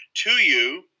me to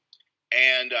you,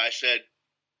 and I said,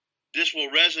 this will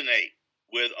resonate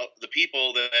with the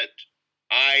people that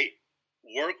I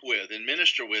work with and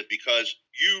minister with, because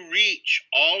you reach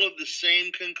all of the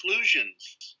same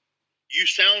conclusions. You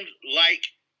sound like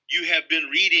you have been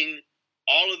reading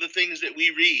all of the things that we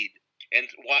read. And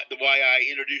why I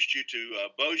introduced you to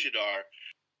Bojidar,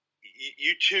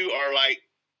 you two are like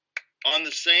on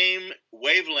the same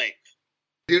wavelength.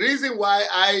 The reason why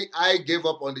I gave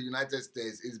up on the United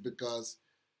States is because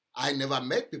I never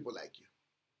met people like you.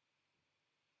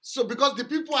 So because the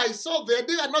people I saw there,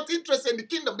 they are not interested in the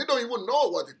kingdom. They don't even know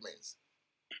what it means.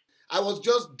 I was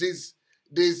just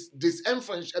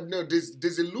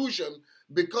disillusion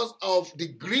because of the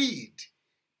greed.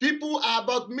 People are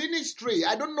about ministry.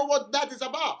 I don't know what that is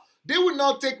about. They will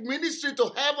not take ministry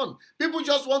to heaven. People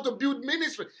just want to build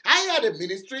ministry. I had a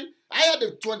ministry. I had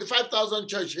a 25,000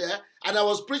 church here, and I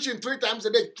was preaching 3 times a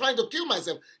day, trying to kill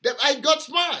myself. Then I got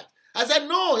smart. I said,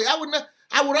 no,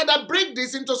 I would rather break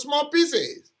this into small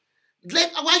pieces.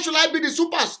 Why should I be the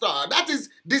superstar? That is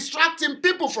distracting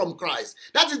people from Christ.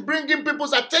 That is bringing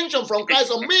people's attention from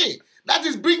Christ on me. That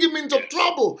is bringing me into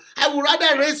trouble. I would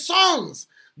rather raise sons.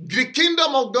 The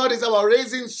kingdom of God is about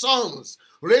raising sons,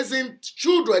 raising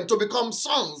children to become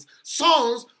sons.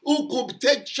 Sons who could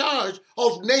take charge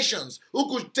of nations, who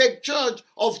could take charge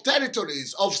of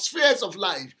territories, of spheres of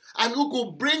life, and who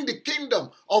could bring the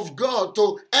kingdom of God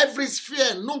to every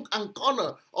sphere, nook and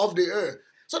corner of the earth.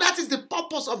 So that is the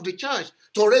purpose of the church,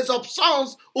 to raise up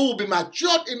sons who will be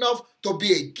matured enough to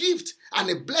be a gift and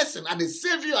a blessing and a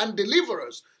savior and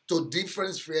deliverers to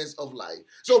different spheres of life.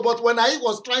 So, but when I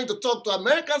was trying to talk to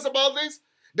Americans about this,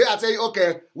 they are saying,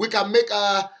 okay, we can make,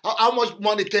 how much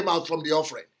money came out from the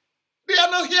offering? They are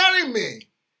not hearing me.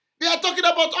 They are talking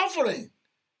about offering.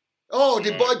 Oh,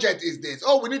 the budget is this.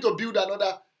 Oh, we need to build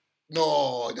another.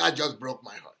 No, that just broke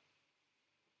my heart.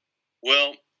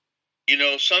 Well,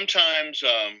 sometimes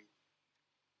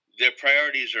their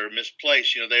priorities are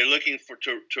misplaced. They're looking for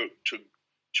to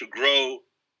grow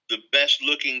the best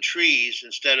looking trees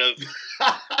instead of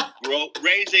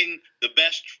raising the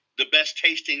best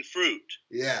tasting fruit.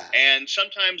 Yeah. And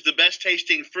sometimes the best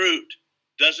tasting fruit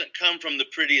doesn't come from the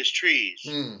prettiest trees.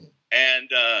 And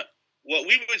what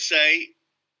we would say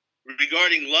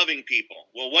regarding loving people,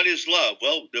 well, what is love?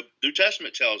 Well, the New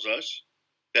Testament tells us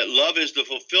that love is the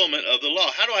fulfillment of the law.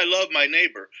 How do I love my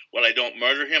neighbor? Well, I don't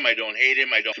murder him. I don't hate him.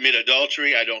 I don't commit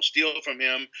adultery. I don't steal from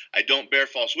him. I don't bear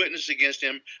false witness against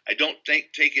him. I don't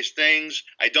take his things.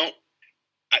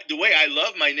 The way I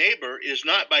love my neighbor is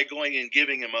not by going and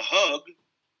giving him a hug.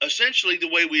 Essentially,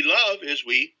 the way we love is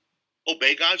we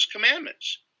obey God's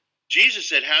commandments. Jesus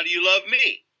said, how do you love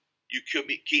me? You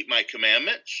keep my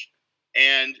commandments.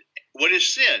 And what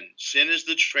is sin? Sin is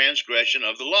the transgression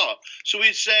of the law. So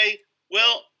we'd say,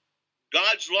 well,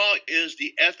 God's law is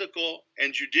the ethical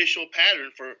and judicial pattern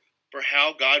for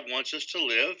how God wants us to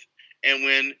live. And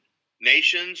when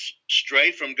nations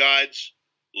stray from God's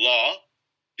law,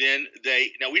 then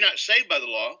now we're not saved by the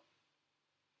law.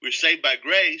 We're saved by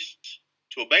grace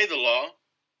to obey the law.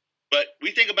 But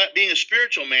we think about being a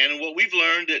spiritual man, and what we've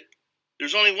learned that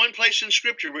there's only one place in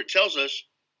Scripture where it tells us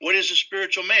what is a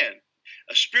spiritual man.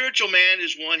 A spiritual man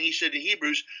is one, he said in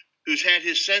Hebrews, who's had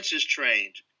his senses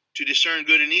trained to discern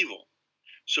good and evil.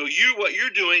 So what you're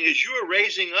doing is you are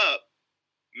raising up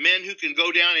men who can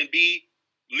go down and be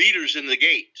leaders in the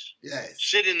gates. Yes.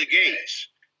 Sit in the gates,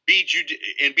 be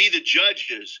the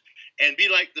judges, and be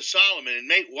like the Solomon and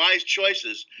make wise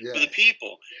choices for the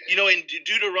people. In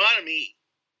Deuteronomy,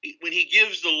 when he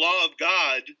gives the law of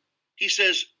God, he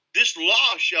says, this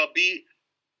law shall be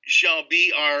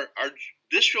our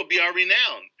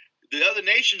renown. The other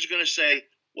nations are going to say,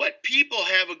 what people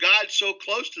have a God so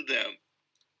close to them,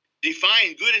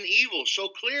 define good and evil so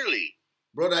clearly?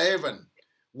 Brother Evan,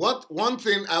 one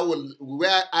thing I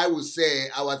will say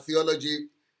our theology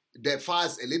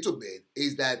differs a little bit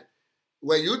is that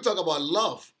when you talk about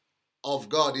love of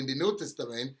God in the New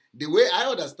Testament, the way I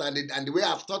understand it and the way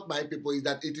I've taught my people is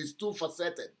that it is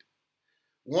two-faceted.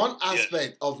 One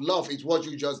aspect of love is what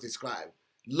you just described.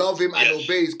 Love him and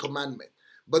obey his commandment.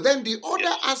 But then the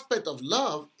other aspect of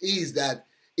love is that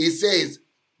it says,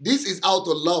 this is how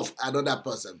to love another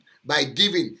person by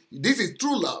giving. This is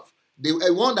true love.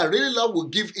 The one that really loves will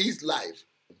give his life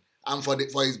and for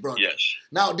his brother. Yes.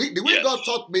 Now, the way God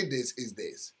taught me this is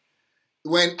this.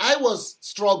 When I was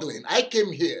struggling, I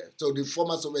came here to the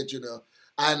former Soviet Union,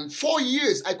 and 4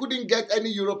 years I couldn't get any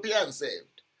Europeans saved.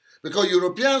 Because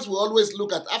Europeans will always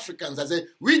look at Africans and say,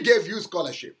 we gave you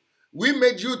scholarship. We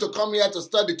made you to come here to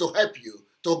study to help you.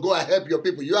 to go and help your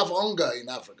people. You have hunger in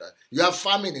Africa. You have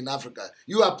famine in Africa.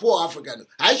 You are poor African.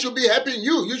 I should be helping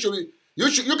you.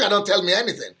 You cannot tell me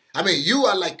anything. I mean, you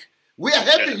are like, we are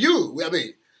helping you.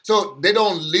 So they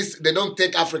don't listen. They don't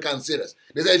take Africans serious.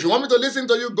 They say, if you want me to listen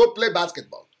to you, go play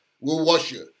basketball. We'll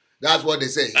watch you. That's what they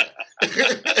say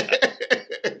here.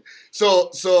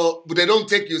 So they don't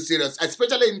take you serious,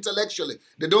 especially intellectually.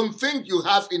 They don't think you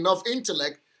have enough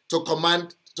intellect to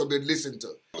command to be listened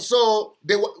to. So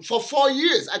for 4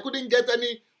 years, I couldn't get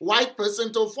any white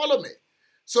person to follow me.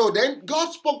 So then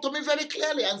God spoke to me very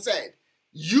clearly and said,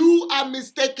 you are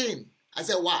mistaken. I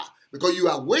said, why? Because you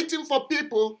are waiting for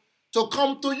people to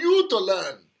come to you to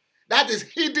learn. That is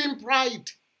hidden pride.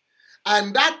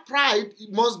 And that pride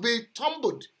must be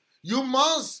tumbled. You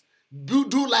must do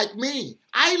like me.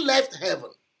 I left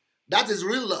heaven. That is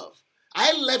real love.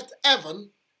 I left heaven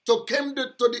to come to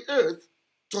the earth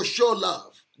to show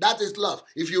love. That is love.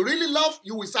 If you really love,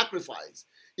 you will sacrifice.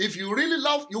 If you really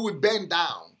love, you will bend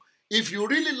down. If you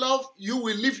really love, you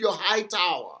will leave your high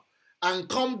tower and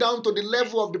come down to the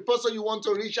level of the person you want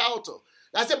to reach out to.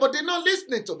 I said, but they're not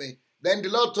listening to me. Then the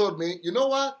Lord told me, you know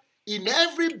what? In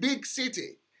every big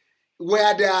city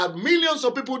where there are millions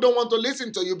of people who don't want to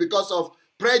listen to you because of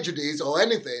prejudice or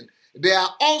anything, there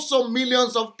are also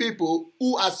millions of people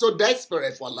who are so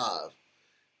desperate for love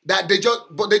that they just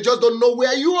don't know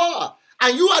where you are.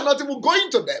 And you are not even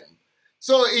going to them.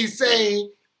 So he's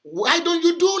saying, why don't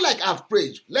you do like I've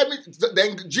prayed?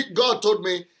 Then God told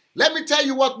me, let me tell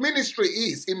you what ministry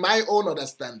is in my own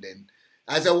understanding.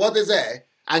 I said, what is that?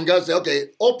 And God said, okay,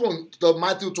 open to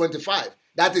Matthew 25.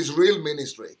 That is real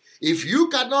ministry. If you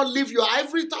cannot leave your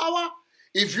ivory tower,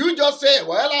 if you just say,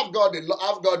 well, I've got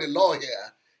the law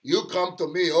here, you come to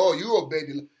me, you obey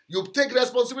the law. You take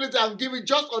responsibility and give it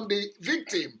just on the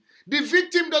victim. The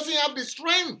victim doesn't have the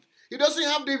strength. He doesn't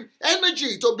have the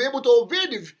energy to be able to obey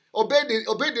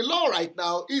the law right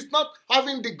now. He's not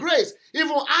having the grace.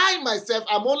 Even I myself,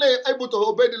 I'm only able to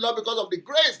obey the law because of the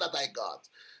grace that I got.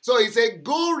 So he said,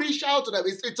 go reach out to them.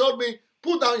 He told me,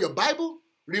 put down your Bible,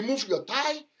 remove your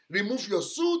tie, remove your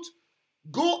suit,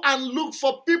 go and look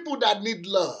for people that need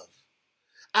love.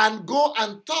 And go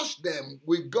and touch them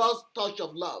with God's touch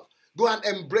of love. Go and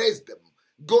embrace them.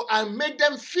 Go and make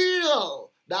them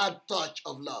feel that touch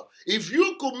of love. If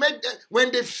you could make them,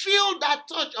 when they feel that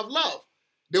touch of love,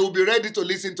 they will be ready to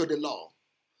listen to the law.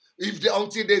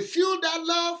 Until they feel that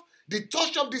love, the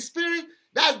touch of the Spirit,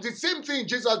 that's the same thing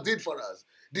Jesus did for us.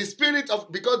 The Spirit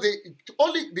of, because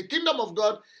the kingdom of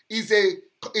God is a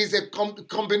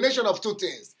combination of two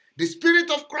things. The Spirit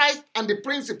of Christ and the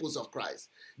principles of Christ.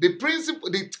 The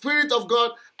Spirit of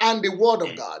God and the Word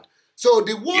of God. So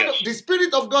the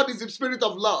Spirit of God is the Spirit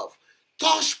of love.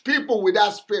 Touch people with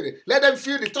that Spirit. Let them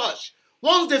feel the touch.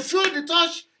 Once they feel the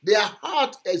touch, their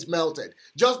heart is melted.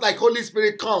 Just like Holy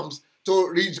Spirit comes to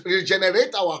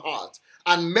regenerate our heart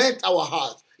and melt our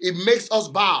heart. It makes us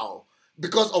bow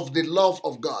because of the love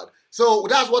of God. So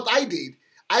that's what I did.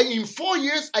 In 4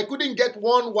 years, I couldn't get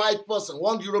one white person,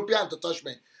 one European to touch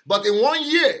me. But in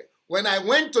 1 year, when I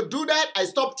went to do that, I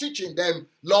stopped teaching them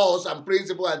laws and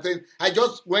principles and things. I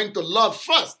just went to love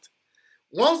first.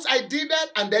 Once I did that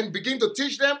and then begin to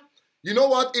teach them, you know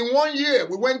what? In 1 year,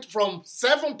 we went from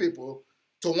 7 people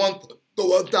to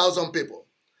 1,000 people.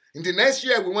 In the next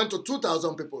year, we went to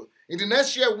 2,000 people. In the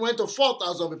next year, we went to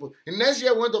 4,000 people. In the next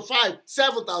year, we went to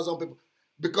 7,000 people.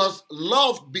 Because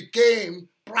love became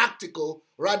practical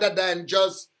rather than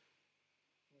just,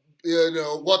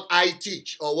 what I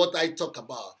teach or what I talk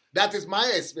about. That is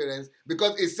my experience,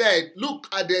 because it said, look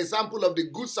at the example of the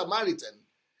Good Samaritan.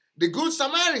 The Good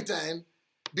Samaritan,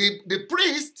 the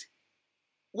priest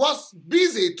was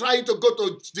busy trying to go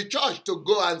to the church to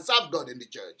go and serve God in the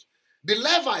church. The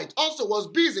Levite also was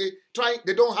busy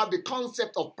they don't have the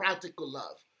concept of practical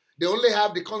love. They only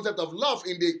have the concept of love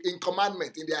in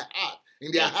commandment, in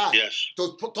their heart,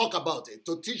 to talk about it,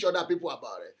 to teach other people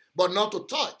about it, but not to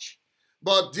touch.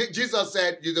 But Jesus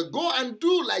said, you go and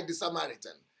do like the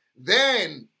Samaritan.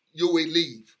 Then you will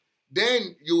live.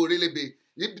 Then you will really be.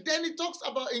 Then he talks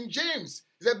about in James.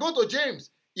 He said, go to James.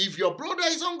 If your brother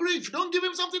is hungry, if you don't give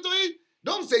him something to eat,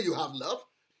 don't say you have love.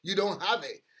 You don't have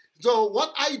it. So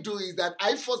what I do is that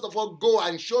I first of all go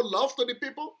and show love to the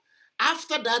people.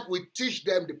 After that, we teach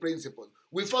them the principles.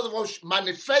 We first of all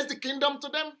manifest the kingdom to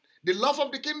them, the love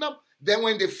of the kingdom. Then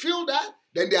when they feel that,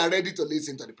 then they are ready to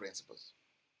listen to the principles.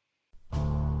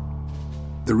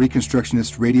 The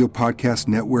Reconstructionist Radio Podcast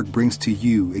Network brings to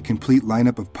you a complete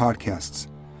lineup of podcasts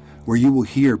where you will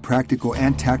hear practical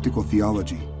and tactical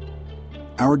theology.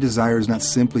 Our desire is not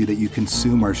simply that you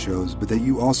consume our shows, but that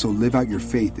you also live out your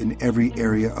faith in every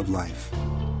area of life.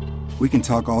 We can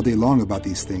talk all day long about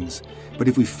these things, but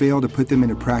if we fail to put them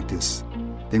into practice,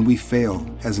 then we fail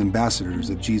as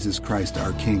ambassadors of Jesus Christ,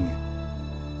 our King.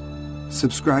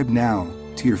 Subscribe now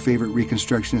to your favorite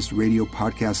Reconstructionist Radio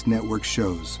Podcast Network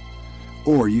shows,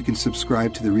 or you can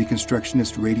subscribe to the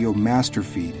Reconstructionist Radio Master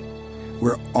Feed,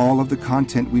 where all of the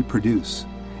content we produce,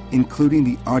 including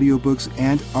the audiobooks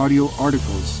and audio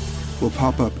articles, will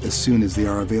pop up as soon as they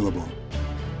are available.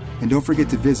 And don't forget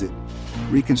to visit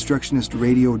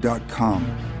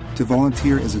ReconstructionistRadio.com to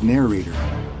volunteer as a narrator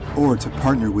or to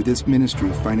partner with this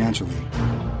ministry financially.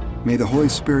 May the Holy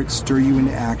Spirit stir you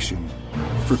into action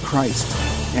for Christ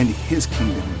and His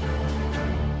kingdom.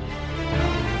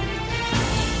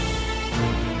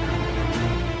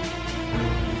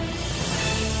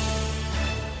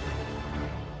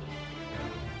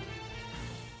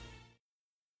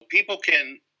 People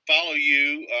can follow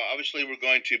you. Obviously, we're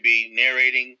going to be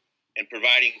narrating and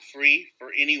providing free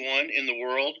for anyone in the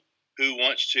world who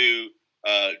wants to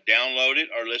download it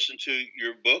or listen to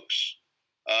your books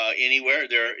anywhere.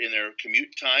 They're in their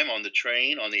commute time, on the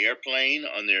train, on the airplane,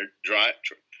 on their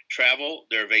travel,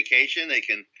 their vacation. They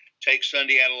can take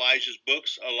Sunday at Elijah's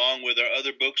books along with our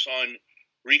other books on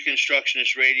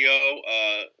Reconstructionist Radio,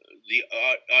 the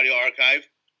audio archive.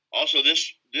 Also,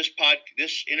 this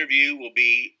interview will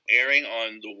be airing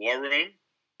on the War Room.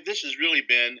 This has really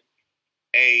been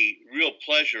a real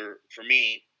pleasure for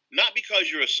me, not because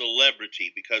you're a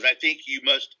celebrity, because I think you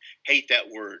must hate that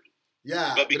word.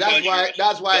 Yeah, but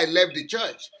that's why I left the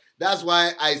church. That's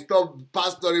why I stopped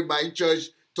pastoring my church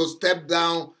to step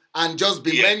down and just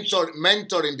be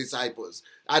mentoring disciples.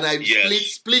 And I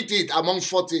split it among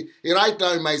 40. Right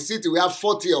now in my city, we have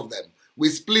 40 of them. We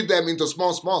split them into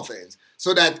small things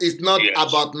so that it's not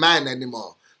about man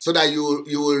anymore. So that you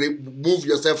will remove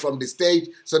yourself from the stage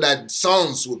so that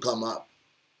sons will come up.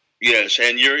 Yes,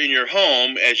 and you're in your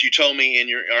home, as you told me in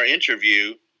our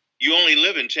interview, you only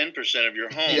live in 10% of your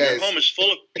home. Yes. Your home is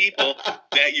full of people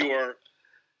that you are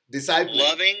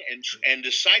loving and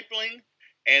discipling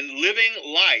and living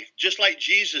life, just like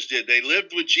Jesus did. They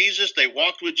lived with Jesus. They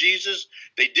walked with Jesus.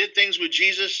 They did things with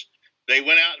Jesus. They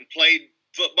went out and played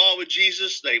football with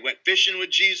Jesus. They went fishing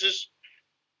with Jesus.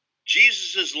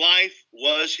 Jesus' life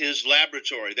was his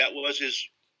laboratory. That was his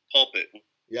pulpit.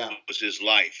 Yeah, it was his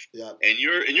life. Yeah, and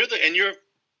you're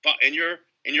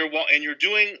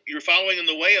following in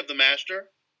the way of the Master.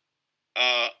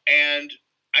 And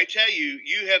I tell you,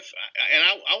 you have, and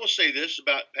I will say this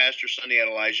about Pastor Sunday at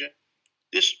Elijah.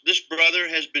 This brother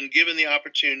has been given the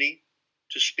opportunity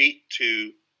to speak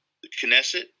to the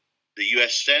Knesset, the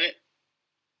U.S. Senate,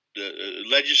 the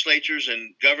legislatures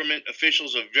and government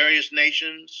officials of various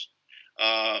nations,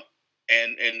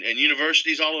 and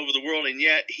universities all over the world, and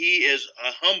yet he is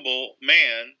a humble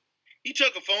man. He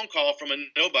took a phone call from a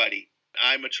nobody.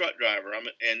 I'm a truck driver.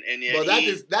 But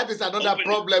that is another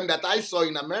problem that I saw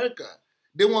in America.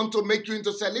 They want to make you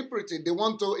into celebrity. They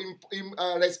want to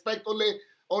respect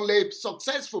only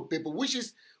successful people, which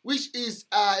is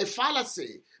a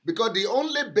fallacy. Because the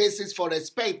only basis for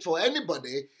respect for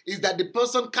anybody is that the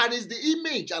person carries the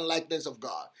image and likeness of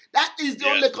God. That is the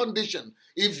only condition.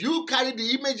 If you carry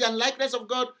the image and likeness of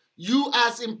God, you are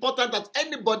as important as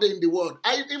anybody in the world.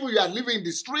 Even you are living in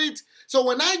the street. So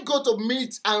when I go to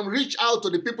meet and reach out to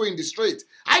the people in the street,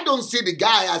 I don't see the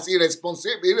guy as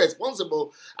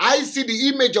irresponsible. I see the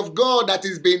image of God that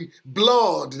has been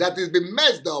blurred, that has been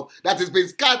messed up, that has been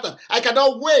scattered. I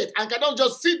cannot wait. I cannot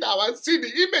just sit down and see the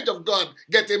image of God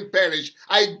getting perished.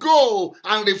 I go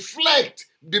and reflect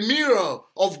the mirror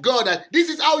of God. That this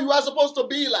is how you are supposed to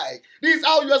be like. This is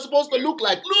how you are supposed to look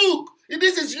like. Look,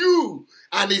 this is you.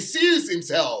 And he sees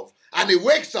himself and he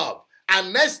wakes up.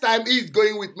 And next time he's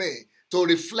going with me to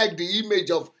reflect the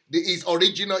image of his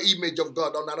original image of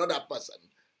God on another person.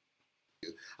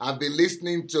 I've been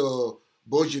listening to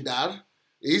Bojidar.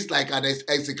 He's like an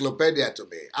encyclopedia to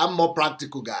me. I'm more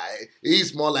practical guy.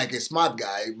 He's more like a smart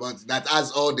guy, but that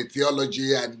has all the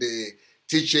theology and the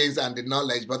teachings and the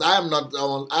knowledge. But I am not.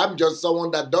 I'm just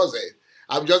someone that does it.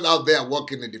 I'm just out there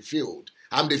working in the field.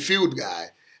 I'm the field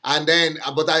guy. But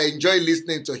I enjoy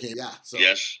listening to him. Yeah. So.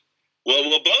 Yes. Well,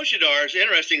 Bojidar is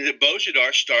interesting that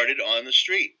Bojidar started on the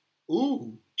street.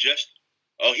 Ooh.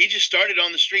 He just started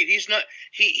on the street. He's not.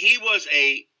 He was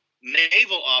a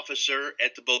naval officer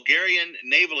at the Bulgarian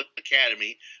Naval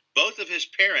Academy. Both of his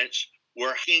parents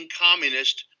were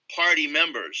Communist Party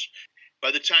members. By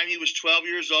the time he was 12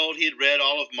 years old, he had read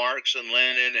all of Marx and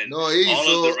Lenin and all of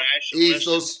the rationalists.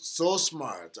 He's so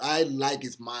smart. I like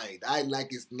his mind. I like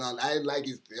his knowledge. I like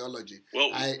his theology.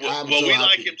 We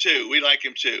like him too. We like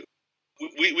him too.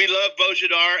 We love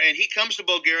Bojidar, and he comes to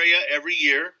Bulgaria every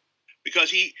year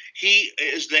because he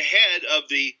is the head of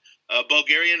the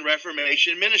Bulgarian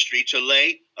Reformation Ministry to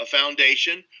lay a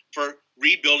foundation for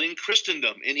rebuilding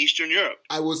Christendom in Eastern Europe.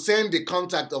 I will send the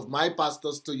contact of my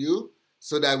pastors to you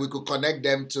so that we could connect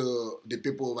them to the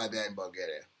people over there in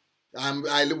Bulgaria.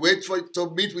 I'll wait to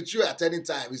meet with you at any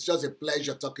time. It's just a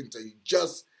pleasure talking to you.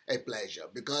 Just a pleasure.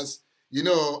 Because,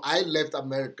 I left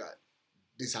America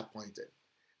disappointed.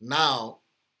 Now,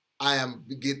 I am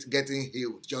getting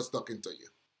healed just talking to you.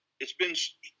 It's been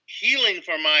healing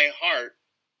for my heart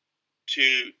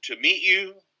to meet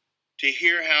you, to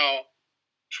hear how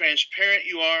transparent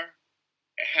you are,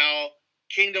 how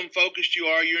kingdom-focused you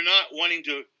are. You're not wanting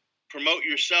to promote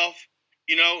yourself.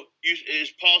 As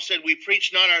Paul said, we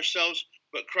preach not ourselves,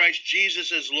 but Christ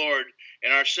Jesus as Lord,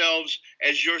 and ourselves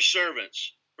as your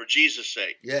servants for Jesus'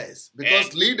 sake. Yes,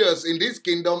 because leaders in this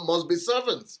kingdom must be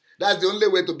servants. That's the only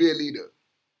way to be a leader.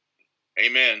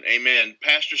 Amen. Amen.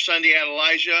 Pastor Sunday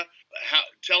Adelijah,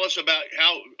 tell us about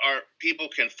how our people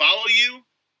can follow you.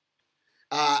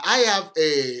 I have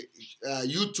a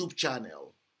YouTube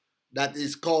channel that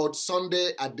is called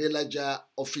Sunday Adelijah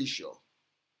Official.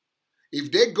 If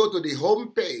they go to the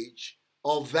homepage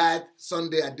of that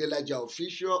Sunday Adelijah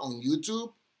Official on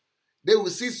YouTube, they will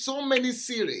see so many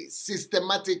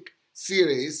systematic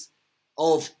series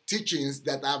of teachings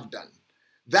that I've done.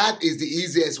 That is the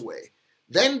easiest way.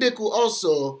 Then they could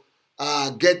also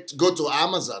go to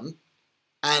Amazon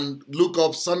and look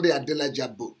up Sunday Adelijah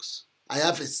books. I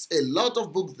have a lot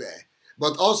of books there,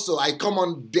 but also I come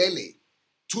on daily,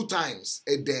 2 times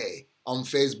a day on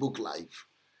Facebook Live.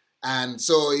 And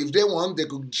so if they want, they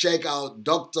could check out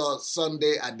Dr.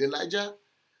 Sunday Adelijah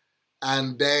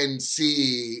and then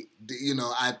see,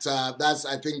 that's,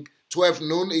 I think, 12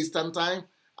 noon Eastern Time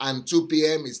and 2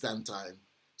 p.m. Eastern Time.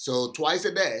 So twice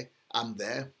a day, I'm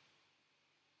there.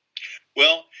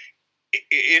 Well,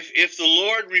 if the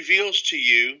Lord reveals to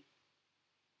you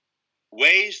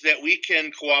ways that we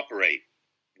can cooperate,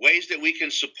 ways that we can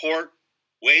support,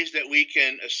 ways that we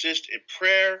can assist in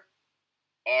prayer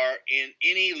or in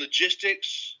any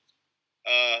logistics,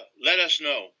 let us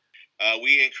know.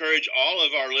 We encourage all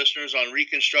of our listeners on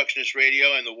Reconstructionist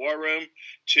Radio and the War Room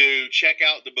to check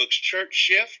out the books Church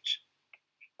Shift.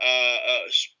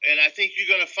 And I think you're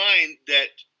going to find that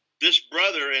this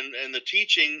brother and the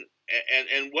teaching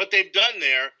and what they've done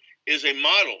there is a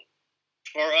model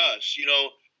for us.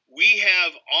 We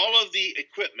have all of the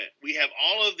equipment. We have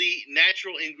all of the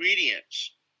natural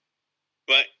ingredients.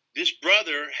 But this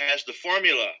brother has the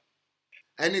formula.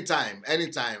 Anytime.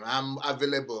 I'm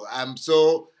available. I'm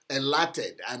so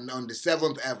elated and on the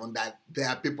 7th heaven that there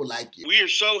are people like you. We are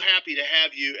so happy to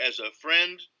have you as a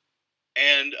friend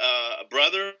and a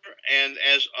brother and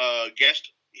as a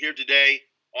guest here today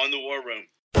on the War Room.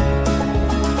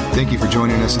 Thank you for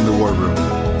joining us in the War Room.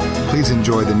 Please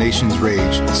enjoy The Nation's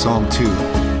Rage, Psalm 2,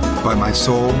 by My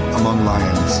Soul Among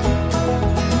Lions.